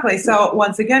exactly. So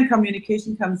once again,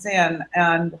 communication comes in.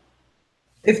 And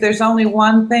if there's only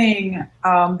one thing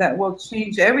that will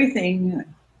change everything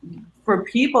for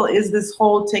people is this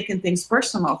whole taking things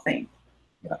personal thing.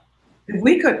 Yeah. If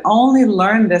we could only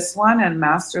learn this one and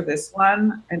master this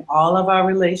one in all of our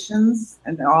relations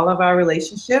and all of our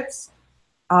relationships,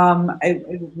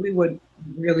 we would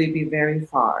really be very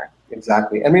far.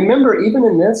 Exactly. And remember, even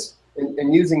in this,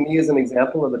 and using me as an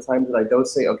example of the times that I don't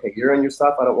say, okay, you're in your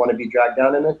stuff, I don't want to be dragged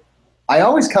down in it, I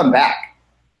always come back.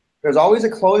 There's always a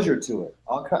closure to it.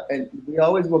 And we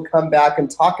always will come back and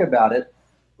talk about it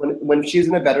when she's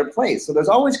in a better place. So there's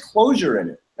always closure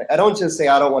in it. I don't just say,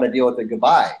 I don't want to deal with it,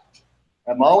 goodbye.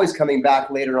 I'm always coming back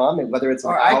later on, whether it's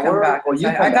an hour or you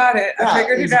come back. I got it. Yeah, I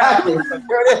figured exactly. it out.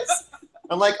 There it is.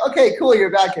 I'm like, okay, cool, you're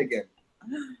back again.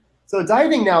 So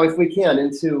diving now, if we can,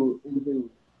 into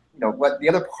what the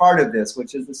other part of this,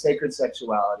 which is the sacred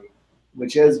sexuality,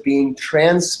 which is being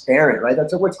transparent, right?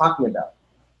 That's what we're talking about.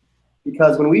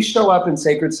 Because when we show up in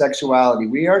sacred sexuality,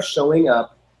 we are showing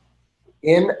up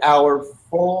in our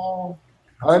full,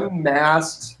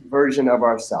 unmasked version of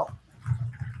ourselves,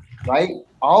 right?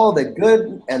 All the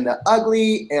good and the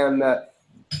ugly and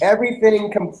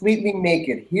everything completely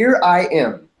naked. Here I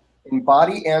am, in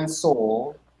body and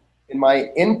soul, in my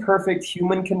imperfect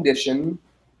human condition,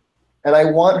 and I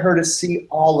want her to see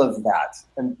all of that.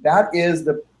 And that is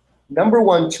the number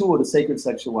one tool to sacred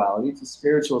sexuality, to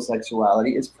spiritual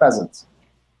sexuality, is presence,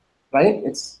 right?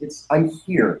 It's I'm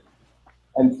here.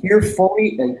 I'm here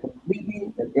fully and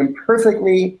completely and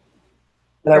imperfectly,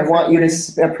 and I want you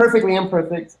to perfectly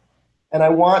imperfect, and I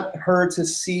want her to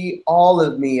see all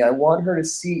of me. I want her to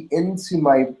see into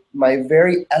my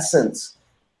very essence.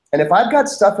 And if I've got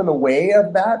stuff in the way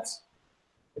of that,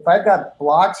 if I've got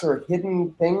blocks or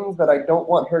hidden things that I don't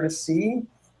want her to see,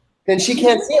 then she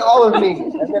can't see all of me,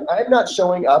 and then I'm not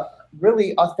showing up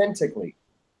really authentically.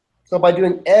 So by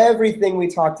doing everything we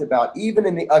talked about, even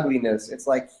in the ugliness, it's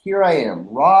like, here I am,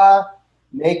 raw,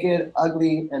 naked,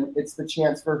 ugly, and it's the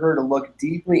chance for her to look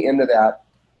deeply into that,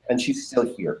 and she's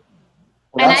still here.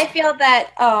 And I feel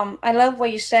that, I love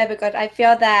what you said, because I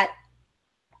feel that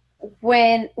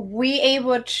when we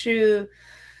able to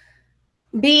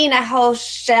be in a whole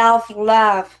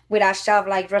self-love with ourselves,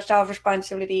 like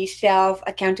self-responsibility,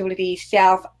 self-accountability,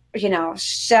 self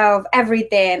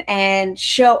everything, and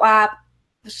show up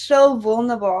so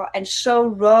vulnerable and so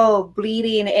raw,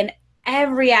 bleeding in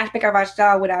every aspect of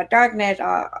ourselves, with our darkness,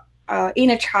 our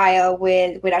inner child,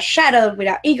 with our shadows, with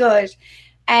our egos,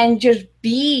 and just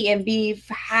be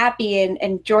happy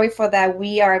and joyful that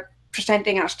we are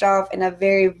presenting ourselves in a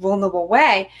very vulnerable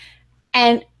way.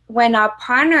 And when our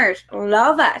partners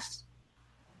love us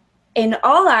in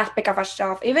all aspects of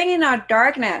ourselves, even in our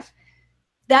darkness,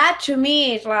 that to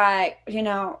me is like,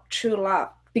 true love,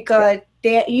 because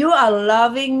you are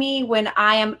loving me when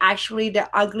I am actually the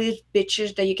ugliest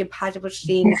bitches that you can possibly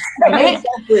see in this planet.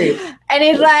 Exactly. And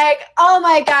it's like, oh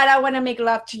my God, I want to make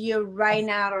love to you right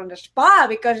now on the spot,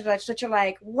 because it's like such a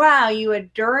like, wow, you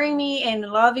adoring me and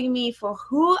loving me for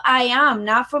who I am,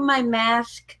 not for my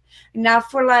mask, not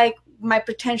for like my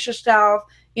potential self,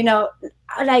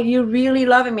 like you're really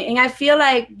loving me. And I feel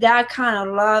like that kind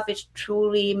of love is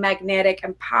truly magnetic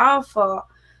and powerful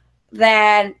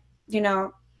than,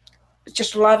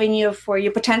 just loving you for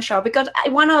your potential. Because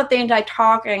one of the things we're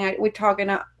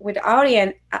talking with the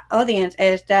audience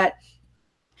is that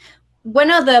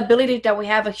one of the abilities that we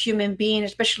have a human being,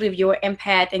 especially if you're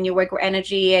empath and you work with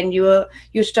energy and you're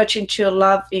such into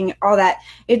loving all that,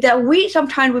 is that we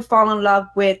sometimes fall in love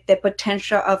with the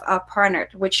potential of our partner,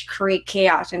 which create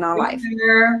chaos in our life. We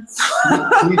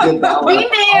did that one. Been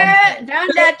there, done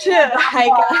that too.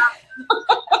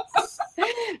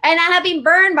 And I have been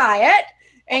burned by it.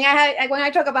 And when I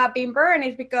talk about being burned,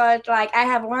 it's because like I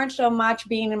have learned so much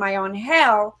being in my own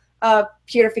hell of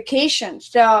purification.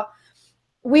 So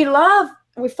we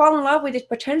fall in love with this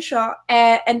potential,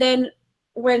 and then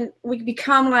when we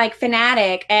become like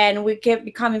fanatic and we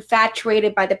become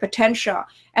infatuated by the potential,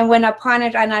 and when our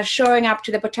partners are not showing up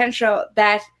to the potential,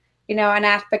 that's an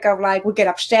aspect of like we get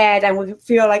upset and we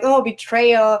feel like, oh,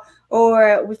 betrayal,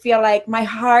 or we feel like my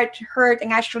heart hurt,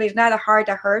 and actually it's not a heart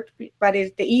that hurt, but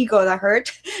it's the ego that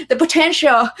hurt, the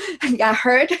potential got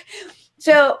hurt.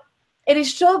 So it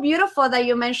is so beautiful that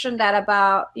you mentioned that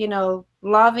about,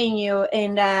 loving you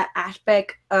in the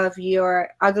aspect of your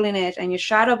ugliness and your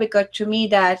shadow, because to me,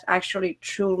 that's actually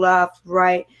true love,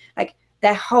 right? Like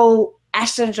the whole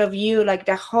essence of you, like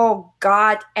the whole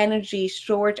God energy,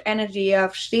 source energy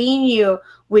of seeing you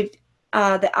with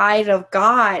the eyes of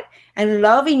God and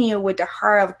loving you with the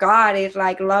heart of God is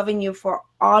like loving you for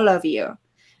all of you.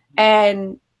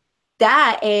 And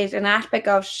that is an aspect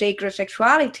of sacred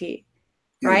sexuality,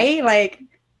 right? Like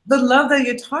the love that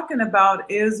you're talking about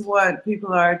is what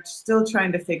people are still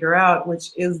trying to figure out,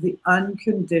 which is the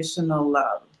unconditional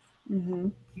love. Mm-hmm.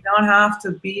 You don't have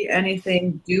to be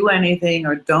anything, do anything,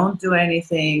 or don't do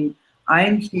anything.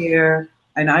 I'm here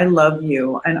and I love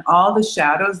you. And all the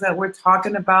shadows that we're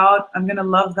talking about, I'm going to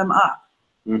love them up.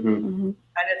 Mm-hmm. Mm-hmm. And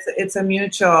it's a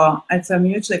mutual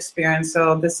experience.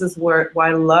 So this is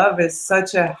why love is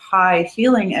such a high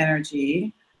healing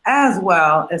energy, as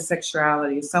well as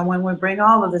sexuality. So when we bring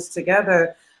all of this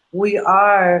together, we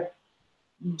are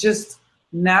just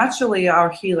naturally our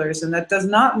healers. And that does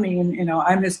not mean,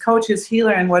 I'm his coach, his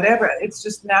healer, and whatever. It's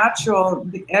just natural.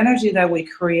 The energy that we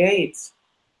create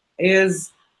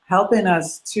is helping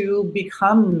us to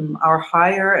become our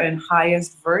higher and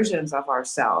highest versions of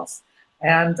ourselves.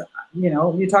 And,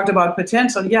 you talked about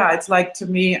potential. Yeah, it's like, to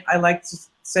me, I like to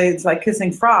say it's like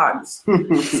kissing frogs.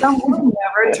 Some will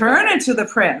never turn into the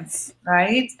prince,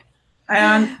 right?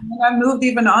 And I moved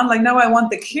even on, like, no, I want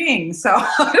the king. So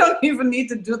I don't even need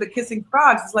to do the kissing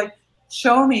frogs. It's like,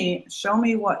 show me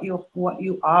what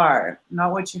you are,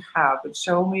 not what you have, but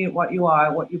show me what you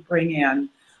are, what you bring in.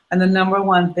 And the number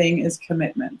one thing is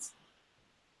commitment.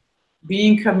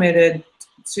 Being committed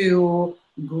to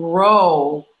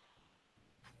grow.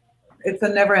 It's a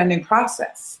never-ending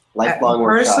process. Lifelong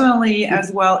personally,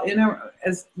 as well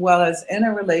as in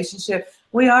a relationship,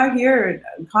 we are here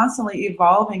constantly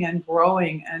evolving and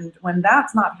growing. And when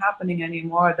that's not happening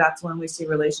anymore, that's when we see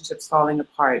relationships falling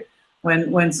apart.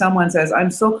 When someone says, I'm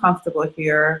so comfortable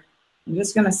here, I'm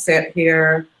just going to sit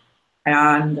here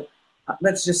and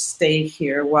let's just stay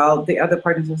here, while the other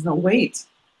partner says, no, wait,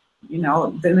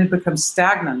 then it becomes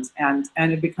stagnant and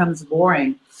it becomes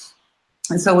boring.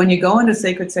 And so when you go into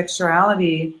sacred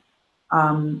sexuality,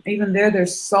 even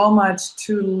there's so much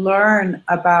to learn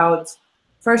about.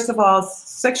 First of all,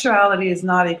 sexuality is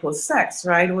not equal sex,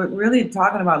 right? We're really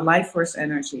talking about life force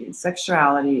energy,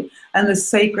 sexuality, and the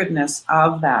sacredness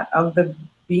of that, of the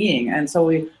being. And so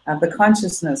we have the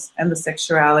consciousness and the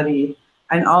sexuality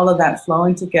and all of that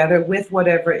flowing together with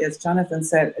whatever is, Jonathan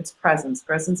said, it's presence.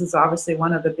 Presence is obviously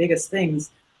one of the biggest things.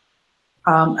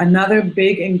 Another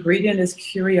big ingredient is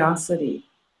curiosity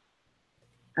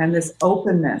and this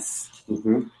openness.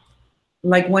 Mm-hmm.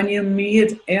 Like when you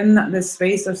meet in the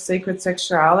space of sacred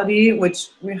sexuality, which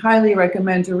we highly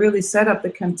recommend to really set up the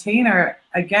container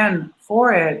again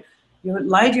for it, you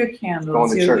light your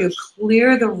candles, you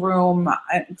clear the room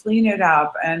and clean it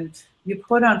up, and you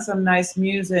put on some nice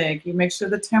music, you make sure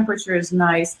the temperature is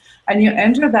nice, and you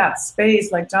enter that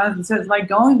space, like Jonathan says, like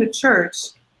going to church,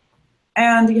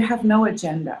 and you have no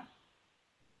agenda.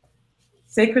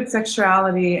 Sacred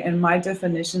sexuality, in my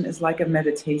definition, is like a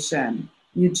meditation.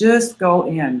 You just go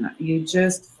in, you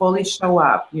just fully show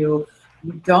up. You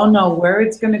don't know where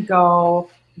it's going to go.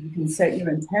 You can set your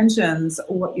intentions,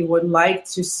 what you would like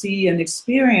to see and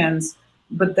experience,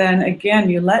 but then again,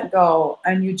 you let go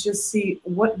and you just see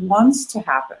what wants to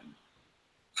happen.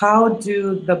 How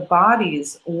do the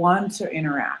bodies want to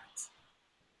interact?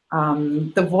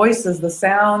 The voices, the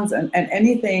sounds, and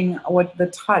anything, what the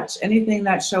touch, anything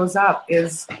that shows up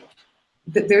is...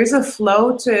 There's a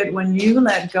flow to it when you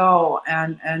let go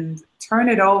and turn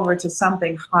it over to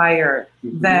something higher.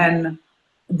 Mm-hmm. Than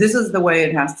this is the way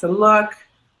it has to look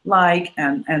like,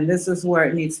 and this is where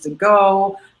it needs to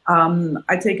go.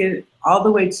 I take it all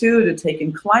the way to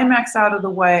taking climax out of the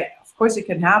way. Of course, it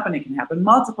can happen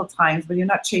multiple times, but you're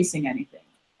not chasing anything.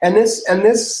 And this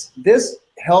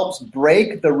helps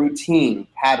break the routine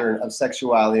pattern of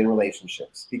sexuality in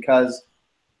relationships, because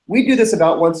we do this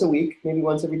about once a week, maybe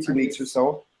once every 2 weeks or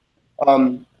so.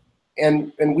 And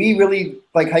we really,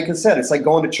 like Heike said, it's like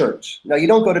going to church. Now, you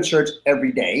don't go to church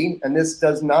every day, and this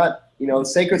does not,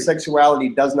 sacred sexuality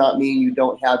does not mean you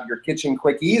don't have your kitchen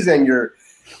quickies and your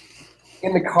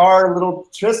in the car little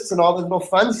trysts and all the little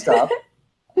fun stuff.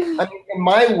 I mean, in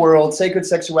my world, sacred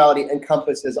sexuality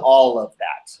encompasses all of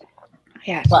that.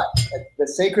 Yeah. But the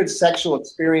sacred sexual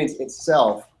experience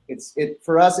itself,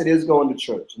 for us, it is going to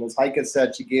church. And as Heike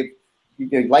said, you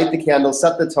light the candle,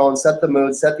 set the tone, set the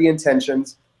mood, set the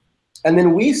intentions. And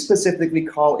then we specifically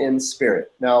call in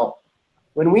spirit. Now,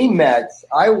 when we met,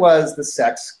 I was the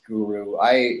sex guru.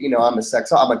 I'm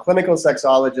a clinical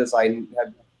sexologist.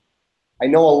 I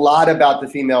know a lot about the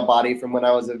female body from when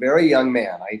I was a very young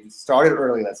man. I started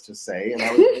early, let's just say, and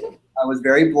I was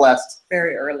very blessed.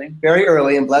 Very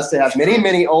early, and blessed to have many,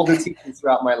 many older teachers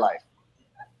throughout my life.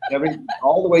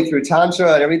 All the way through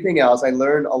Tantra and everything else, I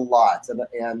learned a lot,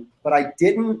 but I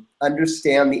didn't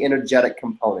understand the energetic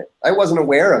component. I wasn't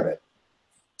aware of it.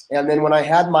 And then when I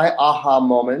had my aha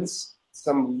moments,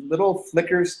 some little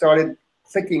flickers started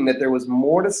clicking that there was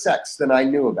more to sex than I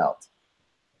knew about.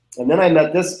 And then I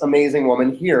met this amazing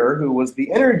woman here who was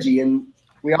the energy, and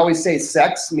we always say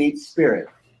sex meets spirit.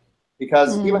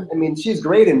 Because she's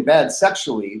great in bed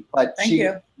sexually, but she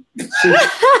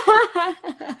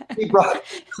brought.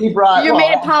 You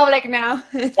made it public now.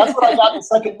 That's what I got the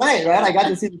second night, right? I got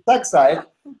to see the sex side,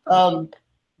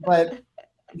 but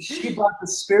she brought the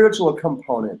spiritual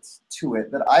component to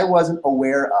it that I wasn't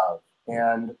aware of.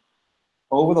 And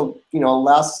over the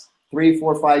last 3,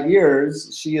 4, 5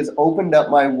 years, she has opened up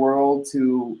my world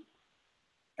to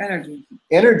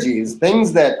energies,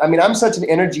 things that, I'm such an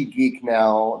energy geek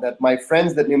now that my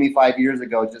friends that knew me 5 years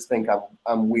ago just think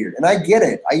I'm weird. And I get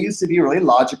it. I used to be really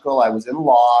logical. I was in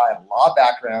law, I have a law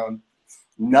background.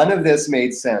 None of this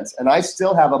made sense. And I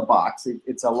still have a box.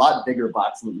 It's a lot bigger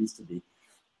box than it used to be.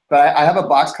 But I have a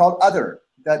box called Other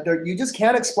that you just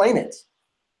can't explain it.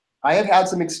 I have had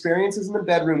some experiences in the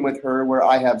bedroom with her where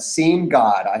I have seen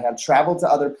God. I have traveled to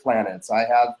other planets. I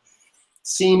have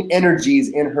seen energies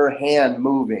in her hand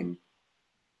moving.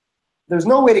 There's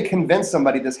no way to convince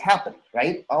somebody this happened,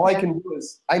 right? All I can do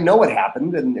is, I know it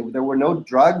happened, and there were no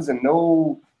drugs and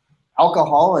no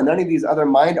alcohol and none of these other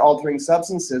mind-altering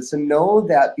substances to know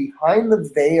that behind the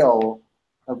veil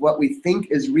of what we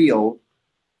think is real,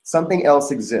 something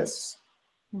else exists.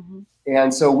 Mm-hmm.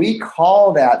 And so we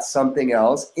call that something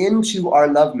else into our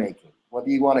lovemaking. whether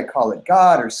you want to call it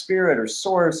God or spirit or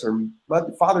source or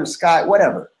Father Sky,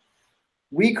 whatever.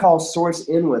 We call source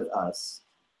in with us.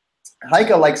 Heike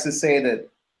likes to say that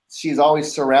she's always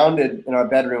surrounded in our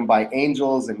bedroom by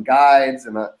angels and guides,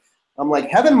 and I'm like,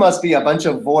 heaven must be a bunch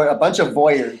of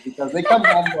voyeurs, because they come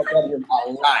down to our bedroom a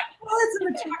lot. Well, it's an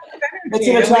attractive energy. It's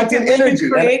an attractive energy. We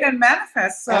can create and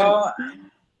manifest, so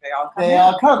they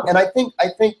all come. And I think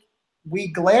we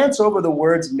glance over the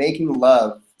words making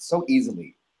love so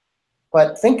easily.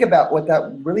 But think about what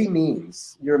that really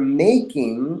means. You're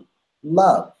making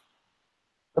love.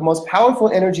 The most powerful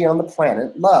energy on the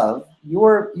planet, love.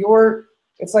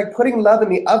 It's like putting love in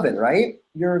the oven, right?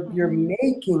 You're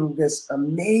making this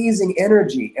amazing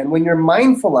energy. And when you're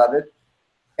mindful of it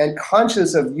and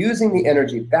conscious of using the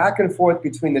energy back and forth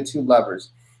between the two lovers,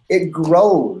 it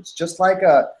grows just like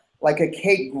a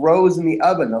cake grows in the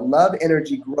oven. The love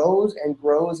energy grows and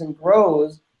grows and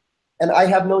grows. And I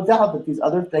have no doubt that these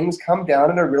other things come down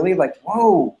and are really like,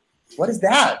 whoa, what is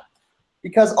that?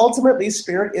 Because ultimately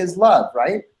spirit is love,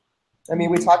 right? I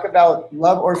mean, we talk about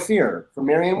love or fear for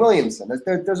Marianne Williamson.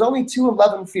 There's only two of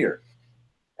love and fear.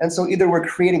 And so either we're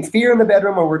creating fear in the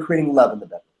bedroom or we're creating love in the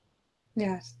bedroom.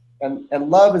 Yes. And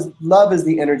love is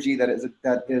the energy that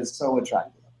is so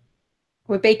attractive.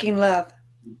 We're baking love.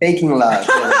 Baking love.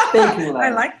 Yeah, baking love. I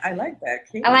like that.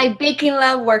 Kate. I like baking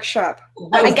love workshop.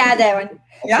 I got that one.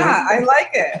 Yeah, I like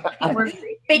it.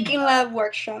 Baking love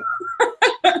workshop.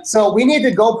 So we need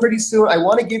to go pretty soon. I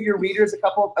want to give your readers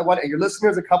your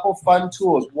listeners a couple fun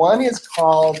tools. One is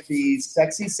called the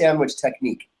sexy sandwich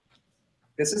technique.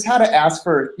 This is how to ask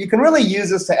for, you can really use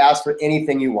this to ask for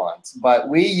anything you want, but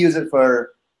we're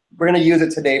going to use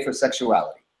it today for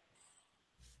sexuality.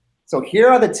 So here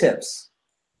are the tips.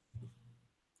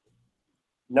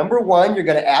 Number one, you're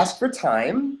going to ask for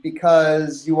time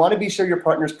because you want to be sure your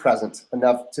partner's present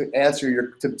enough to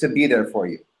answer to be there for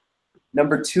you.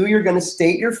 Number two, you're going to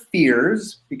state your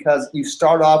fears because you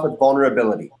start off with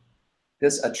vulnerability.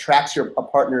 This attracts a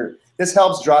partner. This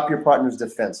helps drop your partner's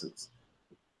defenses.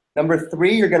 Number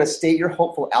three, you're going to state your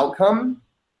hopeful outcome.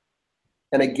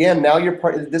 And again, now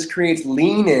this creates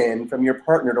lean in from your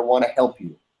partner to want to help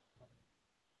you.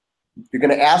 You're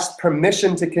going to ask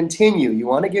permission to continue. You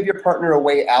want to give your partner a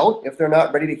way out if they're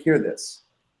not ready to hear this.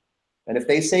 And if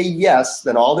they say yes,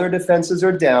 then all their defenses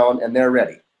are down and they're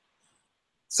ready.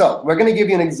 So we're going to give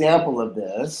you an example of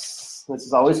this. This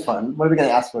is always fun. What are we going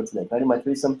to ask for today? Can I do my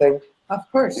threesome thing? Of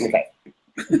course. Okay.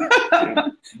 Do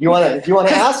you want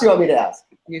to ask or you want me to ask?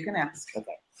 You can ask.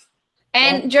 Okay.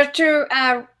 And just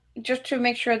to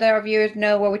make sure that our viewers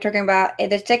know what we're talking about,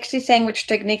 the sexy sandwich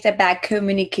technique is about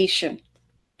communication,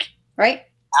 right?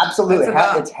 Absolutely.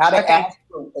 It's how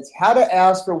to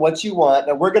ask for what you want.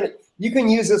 Now you can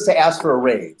use this to ask for a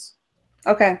raise.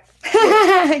 Okay.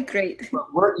 Great.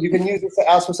 You can use this to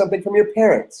ask for something from your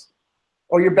parents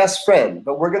or your best friend,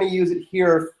 but we're going to use it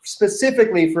here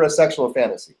specifically for a sexual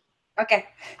fantasy. Okay.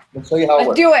 Let's show you how it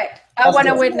works. Let's do it. I Let's want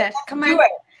do to it. witness. Come on.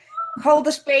 Hold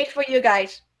the space for you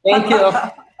guys. Thank you.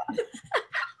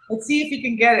 Let's see if you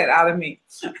can get it out of me.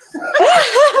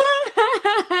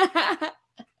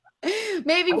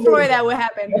 Maybe before that will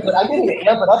happen. I need to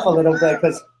amp it up a little bit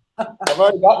because I've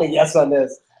already got the yes on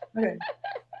this. Okay.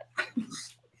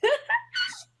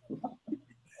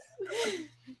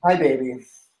 Hi, baby.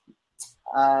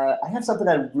 I have something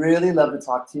I'd really love to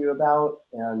talk to you about,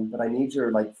 but I need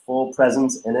your full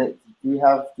presence in it. Do you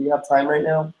have time right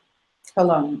now? How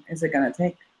long is it going to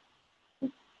take?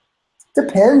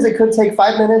 Depends. It could take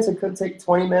 5 minutes. It could take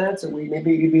 20 minutes, or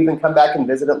maybe you even come back and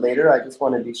visit it later. I just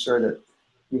want to be sure that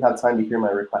you have time to hear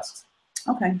my request.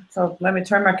 Okay. So let me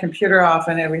turn my computer off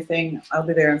and everything. I'll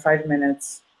be there in 5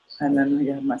 minutes, and then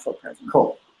you have my full presence.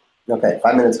 Cool. Okay.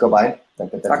 5 minutes go by.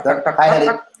 Hi,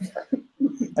 honey.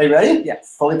 Are you ready?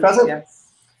 Yes. Fully present?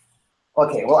 Yes.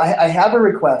 Okay. Well, I have a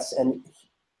request, and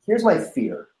here's my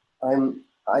fear.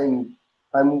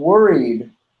 I'm worried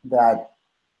that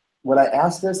when I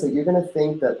ask this, that you're gonna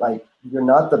think that you're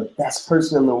not the best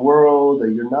person in the world, or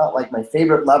you're not my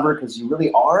favorite lover, because you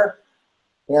really are.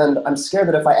 And I'm scared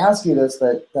that if I ask you this,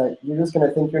 that you're just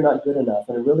gonna think you're not good enough.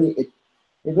 And it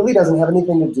really doesn't have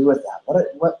anything to do with that.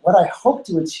 What I hope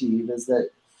to achieve is that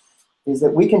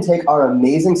we can take our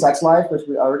amazing sex life, which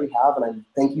we already have, and I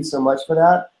thank you so much for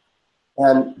that,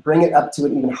 and bring it up to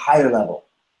an even higher level.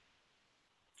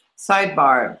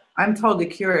 Sidebar. I'm totally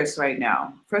curious right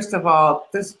now. First of all,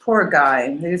 this poor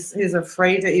guy, he's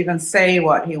afraid to even say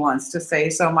what he wants to say,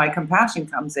 so my compassion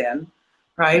comes in,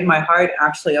 right? My heart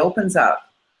actually opens up.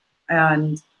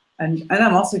 And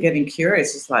I'm also getting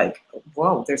curious. It's like,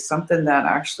 whoa, there's something that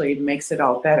actually makes it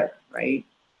all better, right?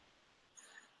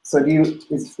 So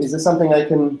is this something I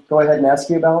can go ahead and ask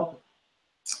you about?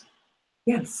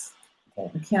 Yes. I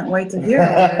can't wait to hear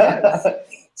it.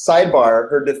 Sidebar,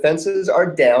 her defenses are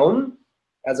down,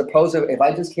 as opposed to if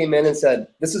I just came in and said,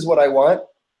 this is what I want,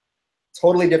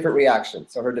 totally different reaction.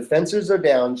 So her defenses are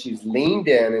down, she's leaned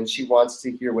in, and she wants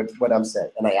to hear what I'm saying.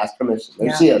 And I asked permission.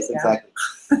 There she is, exactly.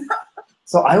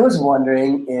 So I was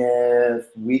wondering if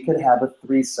we could have a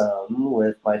threesome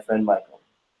with my friend Michael.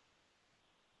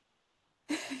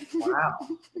 Wow.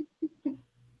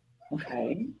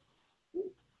 Okay.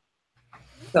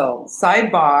 So,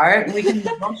 sidebar, we can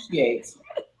negotiate.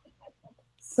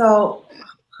 So,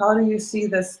 how do you see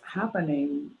this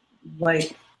happening?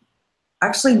 Like,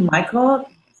 actually, Michael,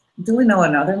 do we know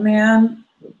another man?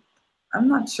 I'm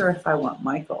not sure if I want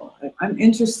Michael. I'm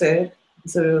interested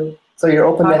to. So you're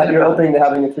open to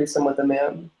having a threesome with a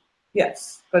man?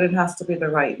 Yes, but it has to be the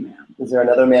right man. Is there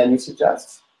another man you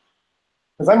suggest?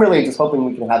 Because I'm really just hoping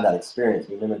we can have that experience.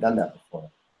 We've never done that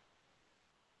before.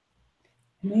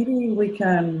 Maybe we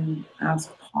can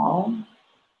ask Paul,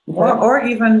 or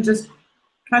even just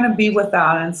kind of be with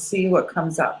that and see what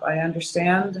comes up. I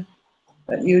understand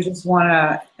that you just want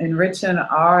to enrich in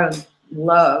our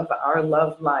love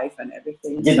life and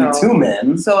everything. Give you two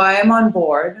men. So I am on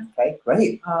board. Okay,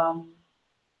 great.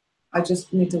 I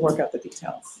just need to work out the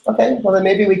details. Okay, well then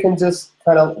maybe we can just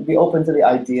kind of be open to the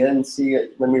idea and see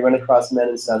it when we run across men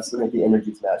and stuff, so that the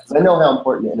energies match. Because I know how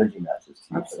important the energy matches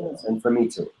to you. Absolutely. And for me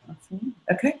too. Absolutely.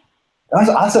 Okay. That was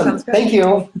awesome. Thank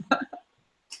you.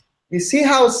 You see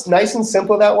how nice and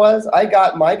simple that was? I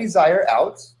got my desire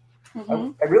out.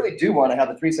 Mm-hmm. I really do want to have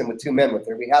a threesome with two men with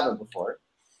her. We haven't before.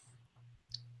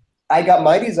 I got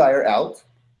my desire out.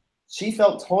 She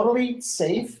felt totally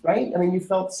safe, right? I mean, you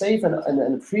felt safe and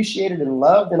appreciated and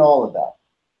loved and all of that.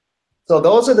 So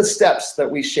those are the steps that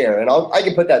we share. And I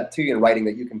can put that to you in writing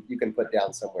that you can put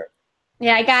down somewhere.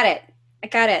 Yeah, I got it.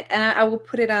 And I will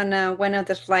put it on one of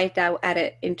the slides that I'll add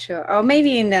it into, or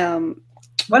maybe in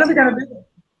what are we going to do?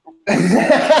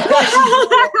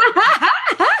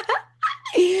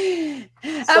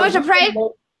 I was afraid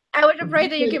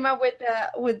that you came up with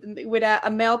a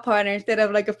male partner instead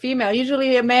of like a female.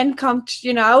 Usually a man comes,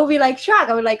 I would be like shocked.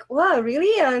 I would like, wow,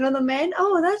 really? Another man?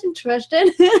 Oh, that's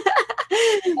interesting.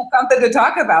 Something to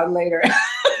talk about later. Yeah,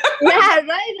 right?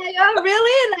 Like, oh,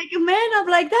 really? Like a man? I'm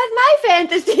like, that's my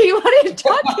fantasy. What are you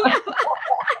talking about?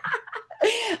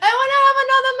 I want to have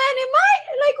another man in my,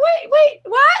 like, wait,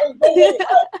 what?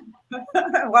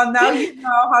 Well, now you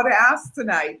know how to ask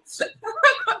tonight.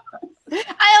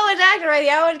 I always ask already.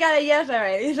 I always got a yes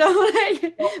already. So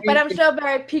like, but I'm still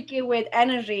very picky with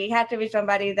energy. It had to be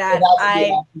somebody that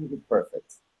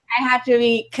perfect. I had to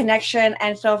be connection,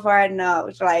 and so far, no.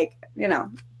 It's like, it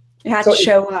had to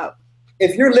show up.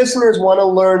 If your listeners want to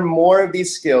learn more of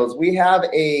these skills, we have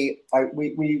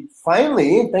we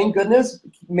finally, thank goodness,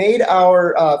 made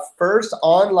our first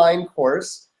online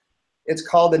course. It's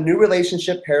called the New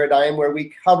Relationship Paradigm, where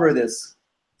we cover this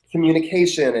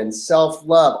communication and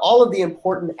self-love, all of the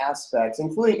important aspects,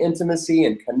 including intimacy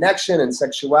and connection and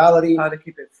sexuality. How to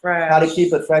keep it fresh. How to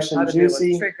keep it fresh and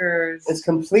juicy. Triggers. It's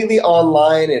completely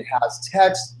online. It has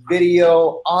text,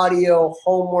 video, audio,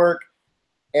 homework,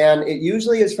 and it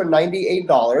usually is for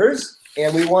 $98.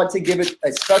 And we want to give it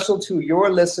a special to your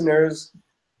listeners.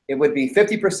 It would be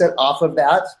 50% off of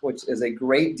that, which is a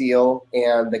great deal.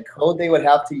 And the code they would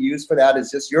have to use for that is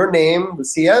just your name,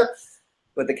 Lucia,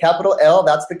 with the capital L.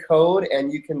 That's the code.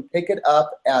 And you can pick it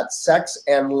up at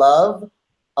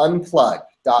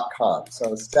sexandloveunplugged.com.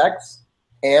 So Sex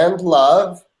and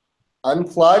Love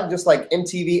Unplugged, just like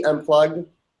MTV Unplugged,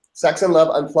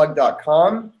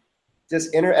 sexandloveunplugged.com.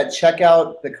 Just enter at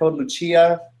checkout the code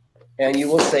Lucia, and you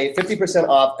will save 50%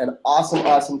 off an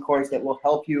awesome course that will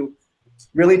help you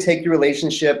really take your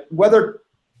relationship, by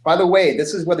the way,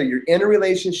 this is whether you're in a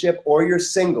relationship or you're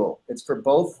single. It's for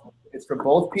both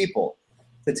people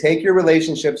to take your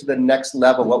relationship to the next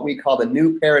level, what we call the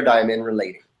new paradigm in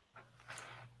relating.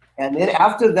 And then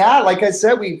after that, like I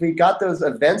said, we got those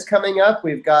events coming up.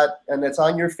 We've got, and it's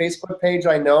on your Facebook page,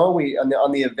 I know,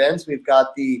 on the events, we've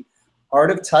got the Art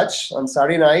of Touch on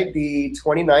Saturday night, the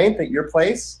 29th at your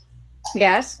place.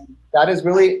 Yes. That's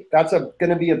going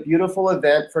to be a beautiful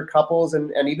event for couples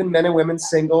and even men and women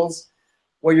singles,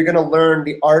 where you're going to learn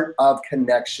the art of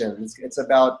connection. It's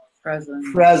about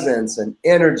presence and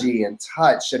energy and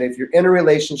touch. And if you're in a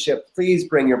relationship, please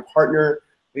bring your partner.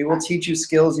 We will teach you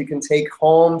skills you can take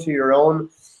home to your own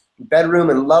bedroom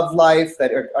and love life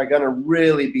that are going to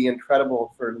really be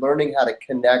incredible for learning how to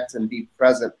connect and be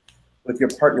present with your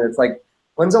partner. It's like,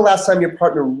 when's the last time your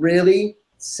partner really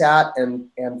sat and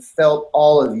felt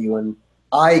all of you and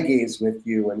eye gazed with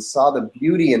you and saw the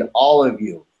beauty in all of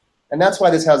you? And that's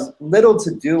why this has little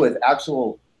to do with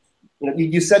actual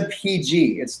You said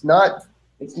PG. It's not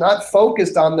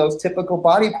focused on those typical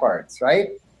body parts, right?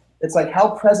 It's like, how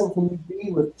present can you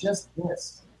be with just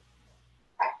this?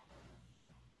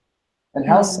 And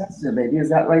how sensitive, maybe, is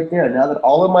that right there? Now that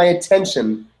all of my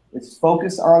attention is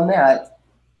focused on that,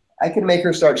 I can make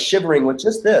her start shivering with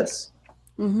just this.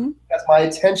 Because my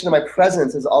attention and my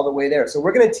presence is all the way there. So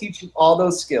we're going to teach you all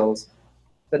those skills.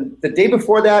 The day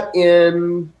before that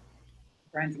in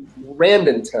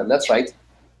Randenton, that's right,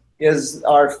 is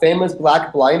our famous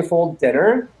Black Blindfold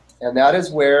dinner. And that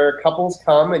is where couples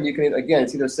come, and you can, again,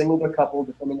 it's either single or couple,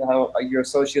 depending on how your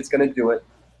associate's going to do it.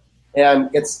 And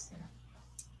it's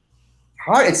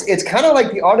hard. It's kind of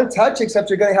like the art of touch, except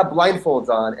you're going to have blindfolds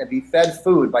on and be fed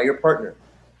food by your partner.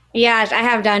 Yes, I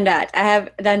have done that. I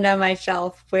have done that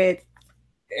myself with.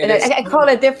 I call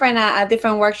it a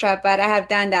different workshop, but I have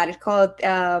done that. It's called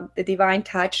the Divine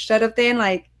Touch sort of thing,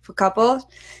 like for couples.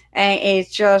 And it's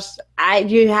just,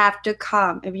 you have to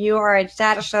come. If you are in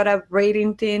that sort of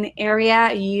Bradenton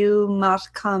area, you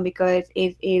must come, because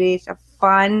it is a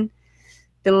fun,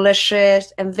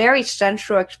 delicious, and very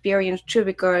sensual experience too,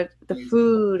 because the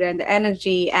food and the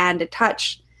energy and the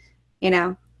touch,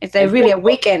 it's really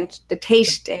awakens the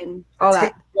taste and all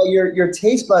that. Well, your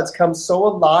taste buds come so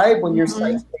alive when your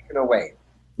sight's taken away.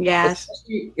 Yes.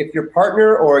 Especially if your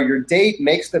partner or your date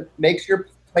makes your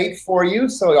plate for you,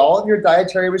 so all of your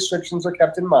dietary restrictions are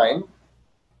kept in mind.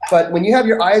 But when you have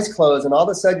your eyes closed and all of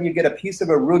a sudden you get a piece of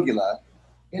arugula,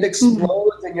 it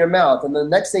explodes in your mouth, and the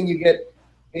next thing you get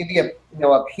maybe a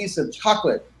piece of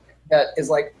chocolate that is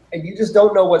like, and you just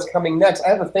don't know what's coming next. I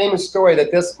have a famous story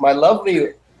that my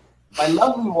lovely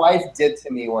wife did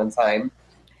to me one time.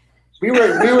 We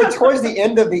were towards the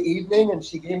end of the evening, and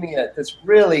she gave me this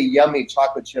really yummy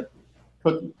chocolate chip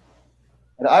cookie.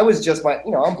 And I was just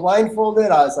I'm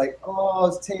blindfolded. I was like, oh,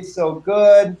 this tastes so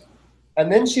good.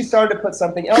 And then she started to put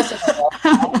something else in my mouth.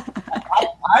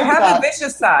 I have a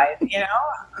vicious side,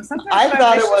 Sometimes I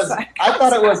thought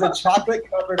it was a chocolate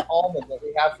covered almond that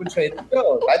we have from Trader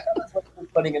Joe's. I thought that's what she was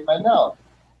putting in my mouth.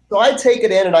 So I take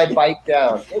it in and I bite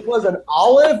down. It was an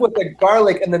olive with a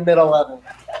garlic in the middle of it.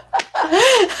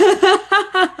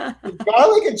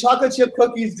 Garlic and chocolate chip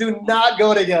cookies do not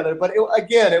go together. But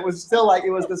it was still like, it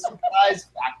was the surprise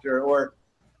factor, or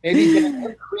maybe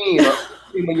getting cream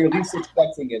when you're least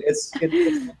expecting it. It's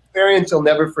an experience you'll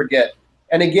never forget.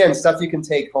 And again, stuff you can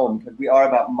take home, because we are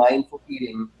about mindful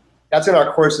eating. That's in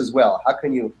our course as well. How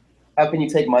can you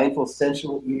take mindful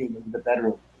sensual eating in the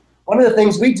bedroom? One of the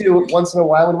things we do once in a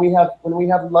while when we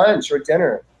have lunch or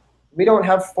dinner, we don't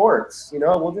have forks.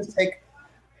 We'll just take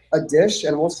a dish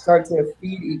and we'll start to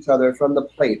feed each other from the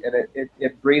plate, and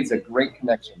it breeds a great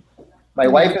connection. My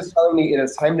wife is telling me it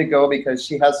is time to go because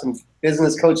she has some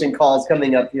business coaching calls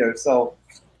coming up here. So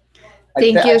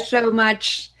thank you so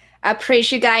much. I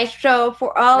appreciate you guys. So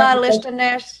for all our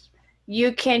listeners,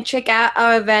 you can check out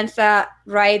our events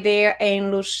right there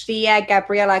in Lucia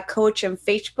Gabriela Coach on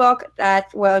Facebook.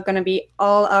 That's where going to be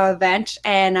all our events,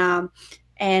 and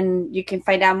you can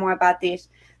find out more about this.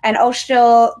 And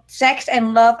also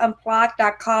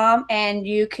sexandloveunplugged.com, and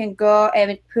you can go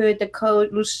and put the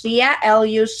code Lucia,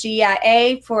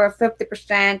 LUCIA, for a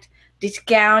 50%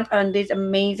 discount on this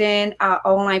amazing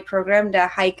online program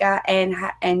that Heike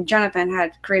and Jonathan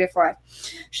had created for us.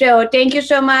 So thank you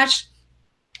so much,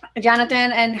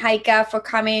 Jonathan and Heike, for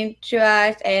coming to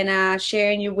us and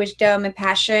sharing your wisdom and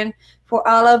passion. For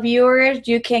all our viewers,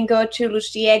 you can go to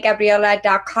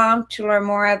luciagabriela.com to learn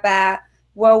more about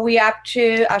what we're up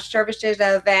to, our services,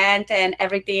 our event, and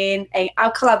everything, and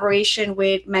our collaboration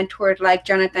with mentors like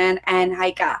Jonathan and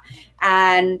Heike,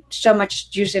 and so much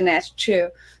juiciness too.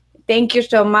 Thank you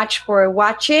so much for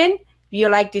watching. If you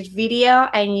like this video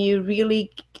and you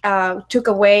really took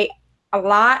away a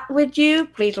lot with you,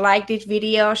 please like this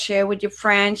video, share with your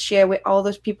friends, share with all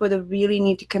those people that really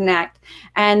need to connect,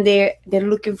 and they're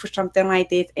looking for something like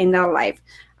this in their life.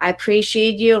 I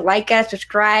appreciate you. Like us,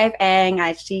 subscribe, and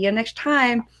I see you next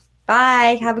time.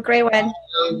 Bye. Have a great one.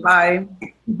 Bye.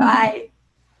 Bye.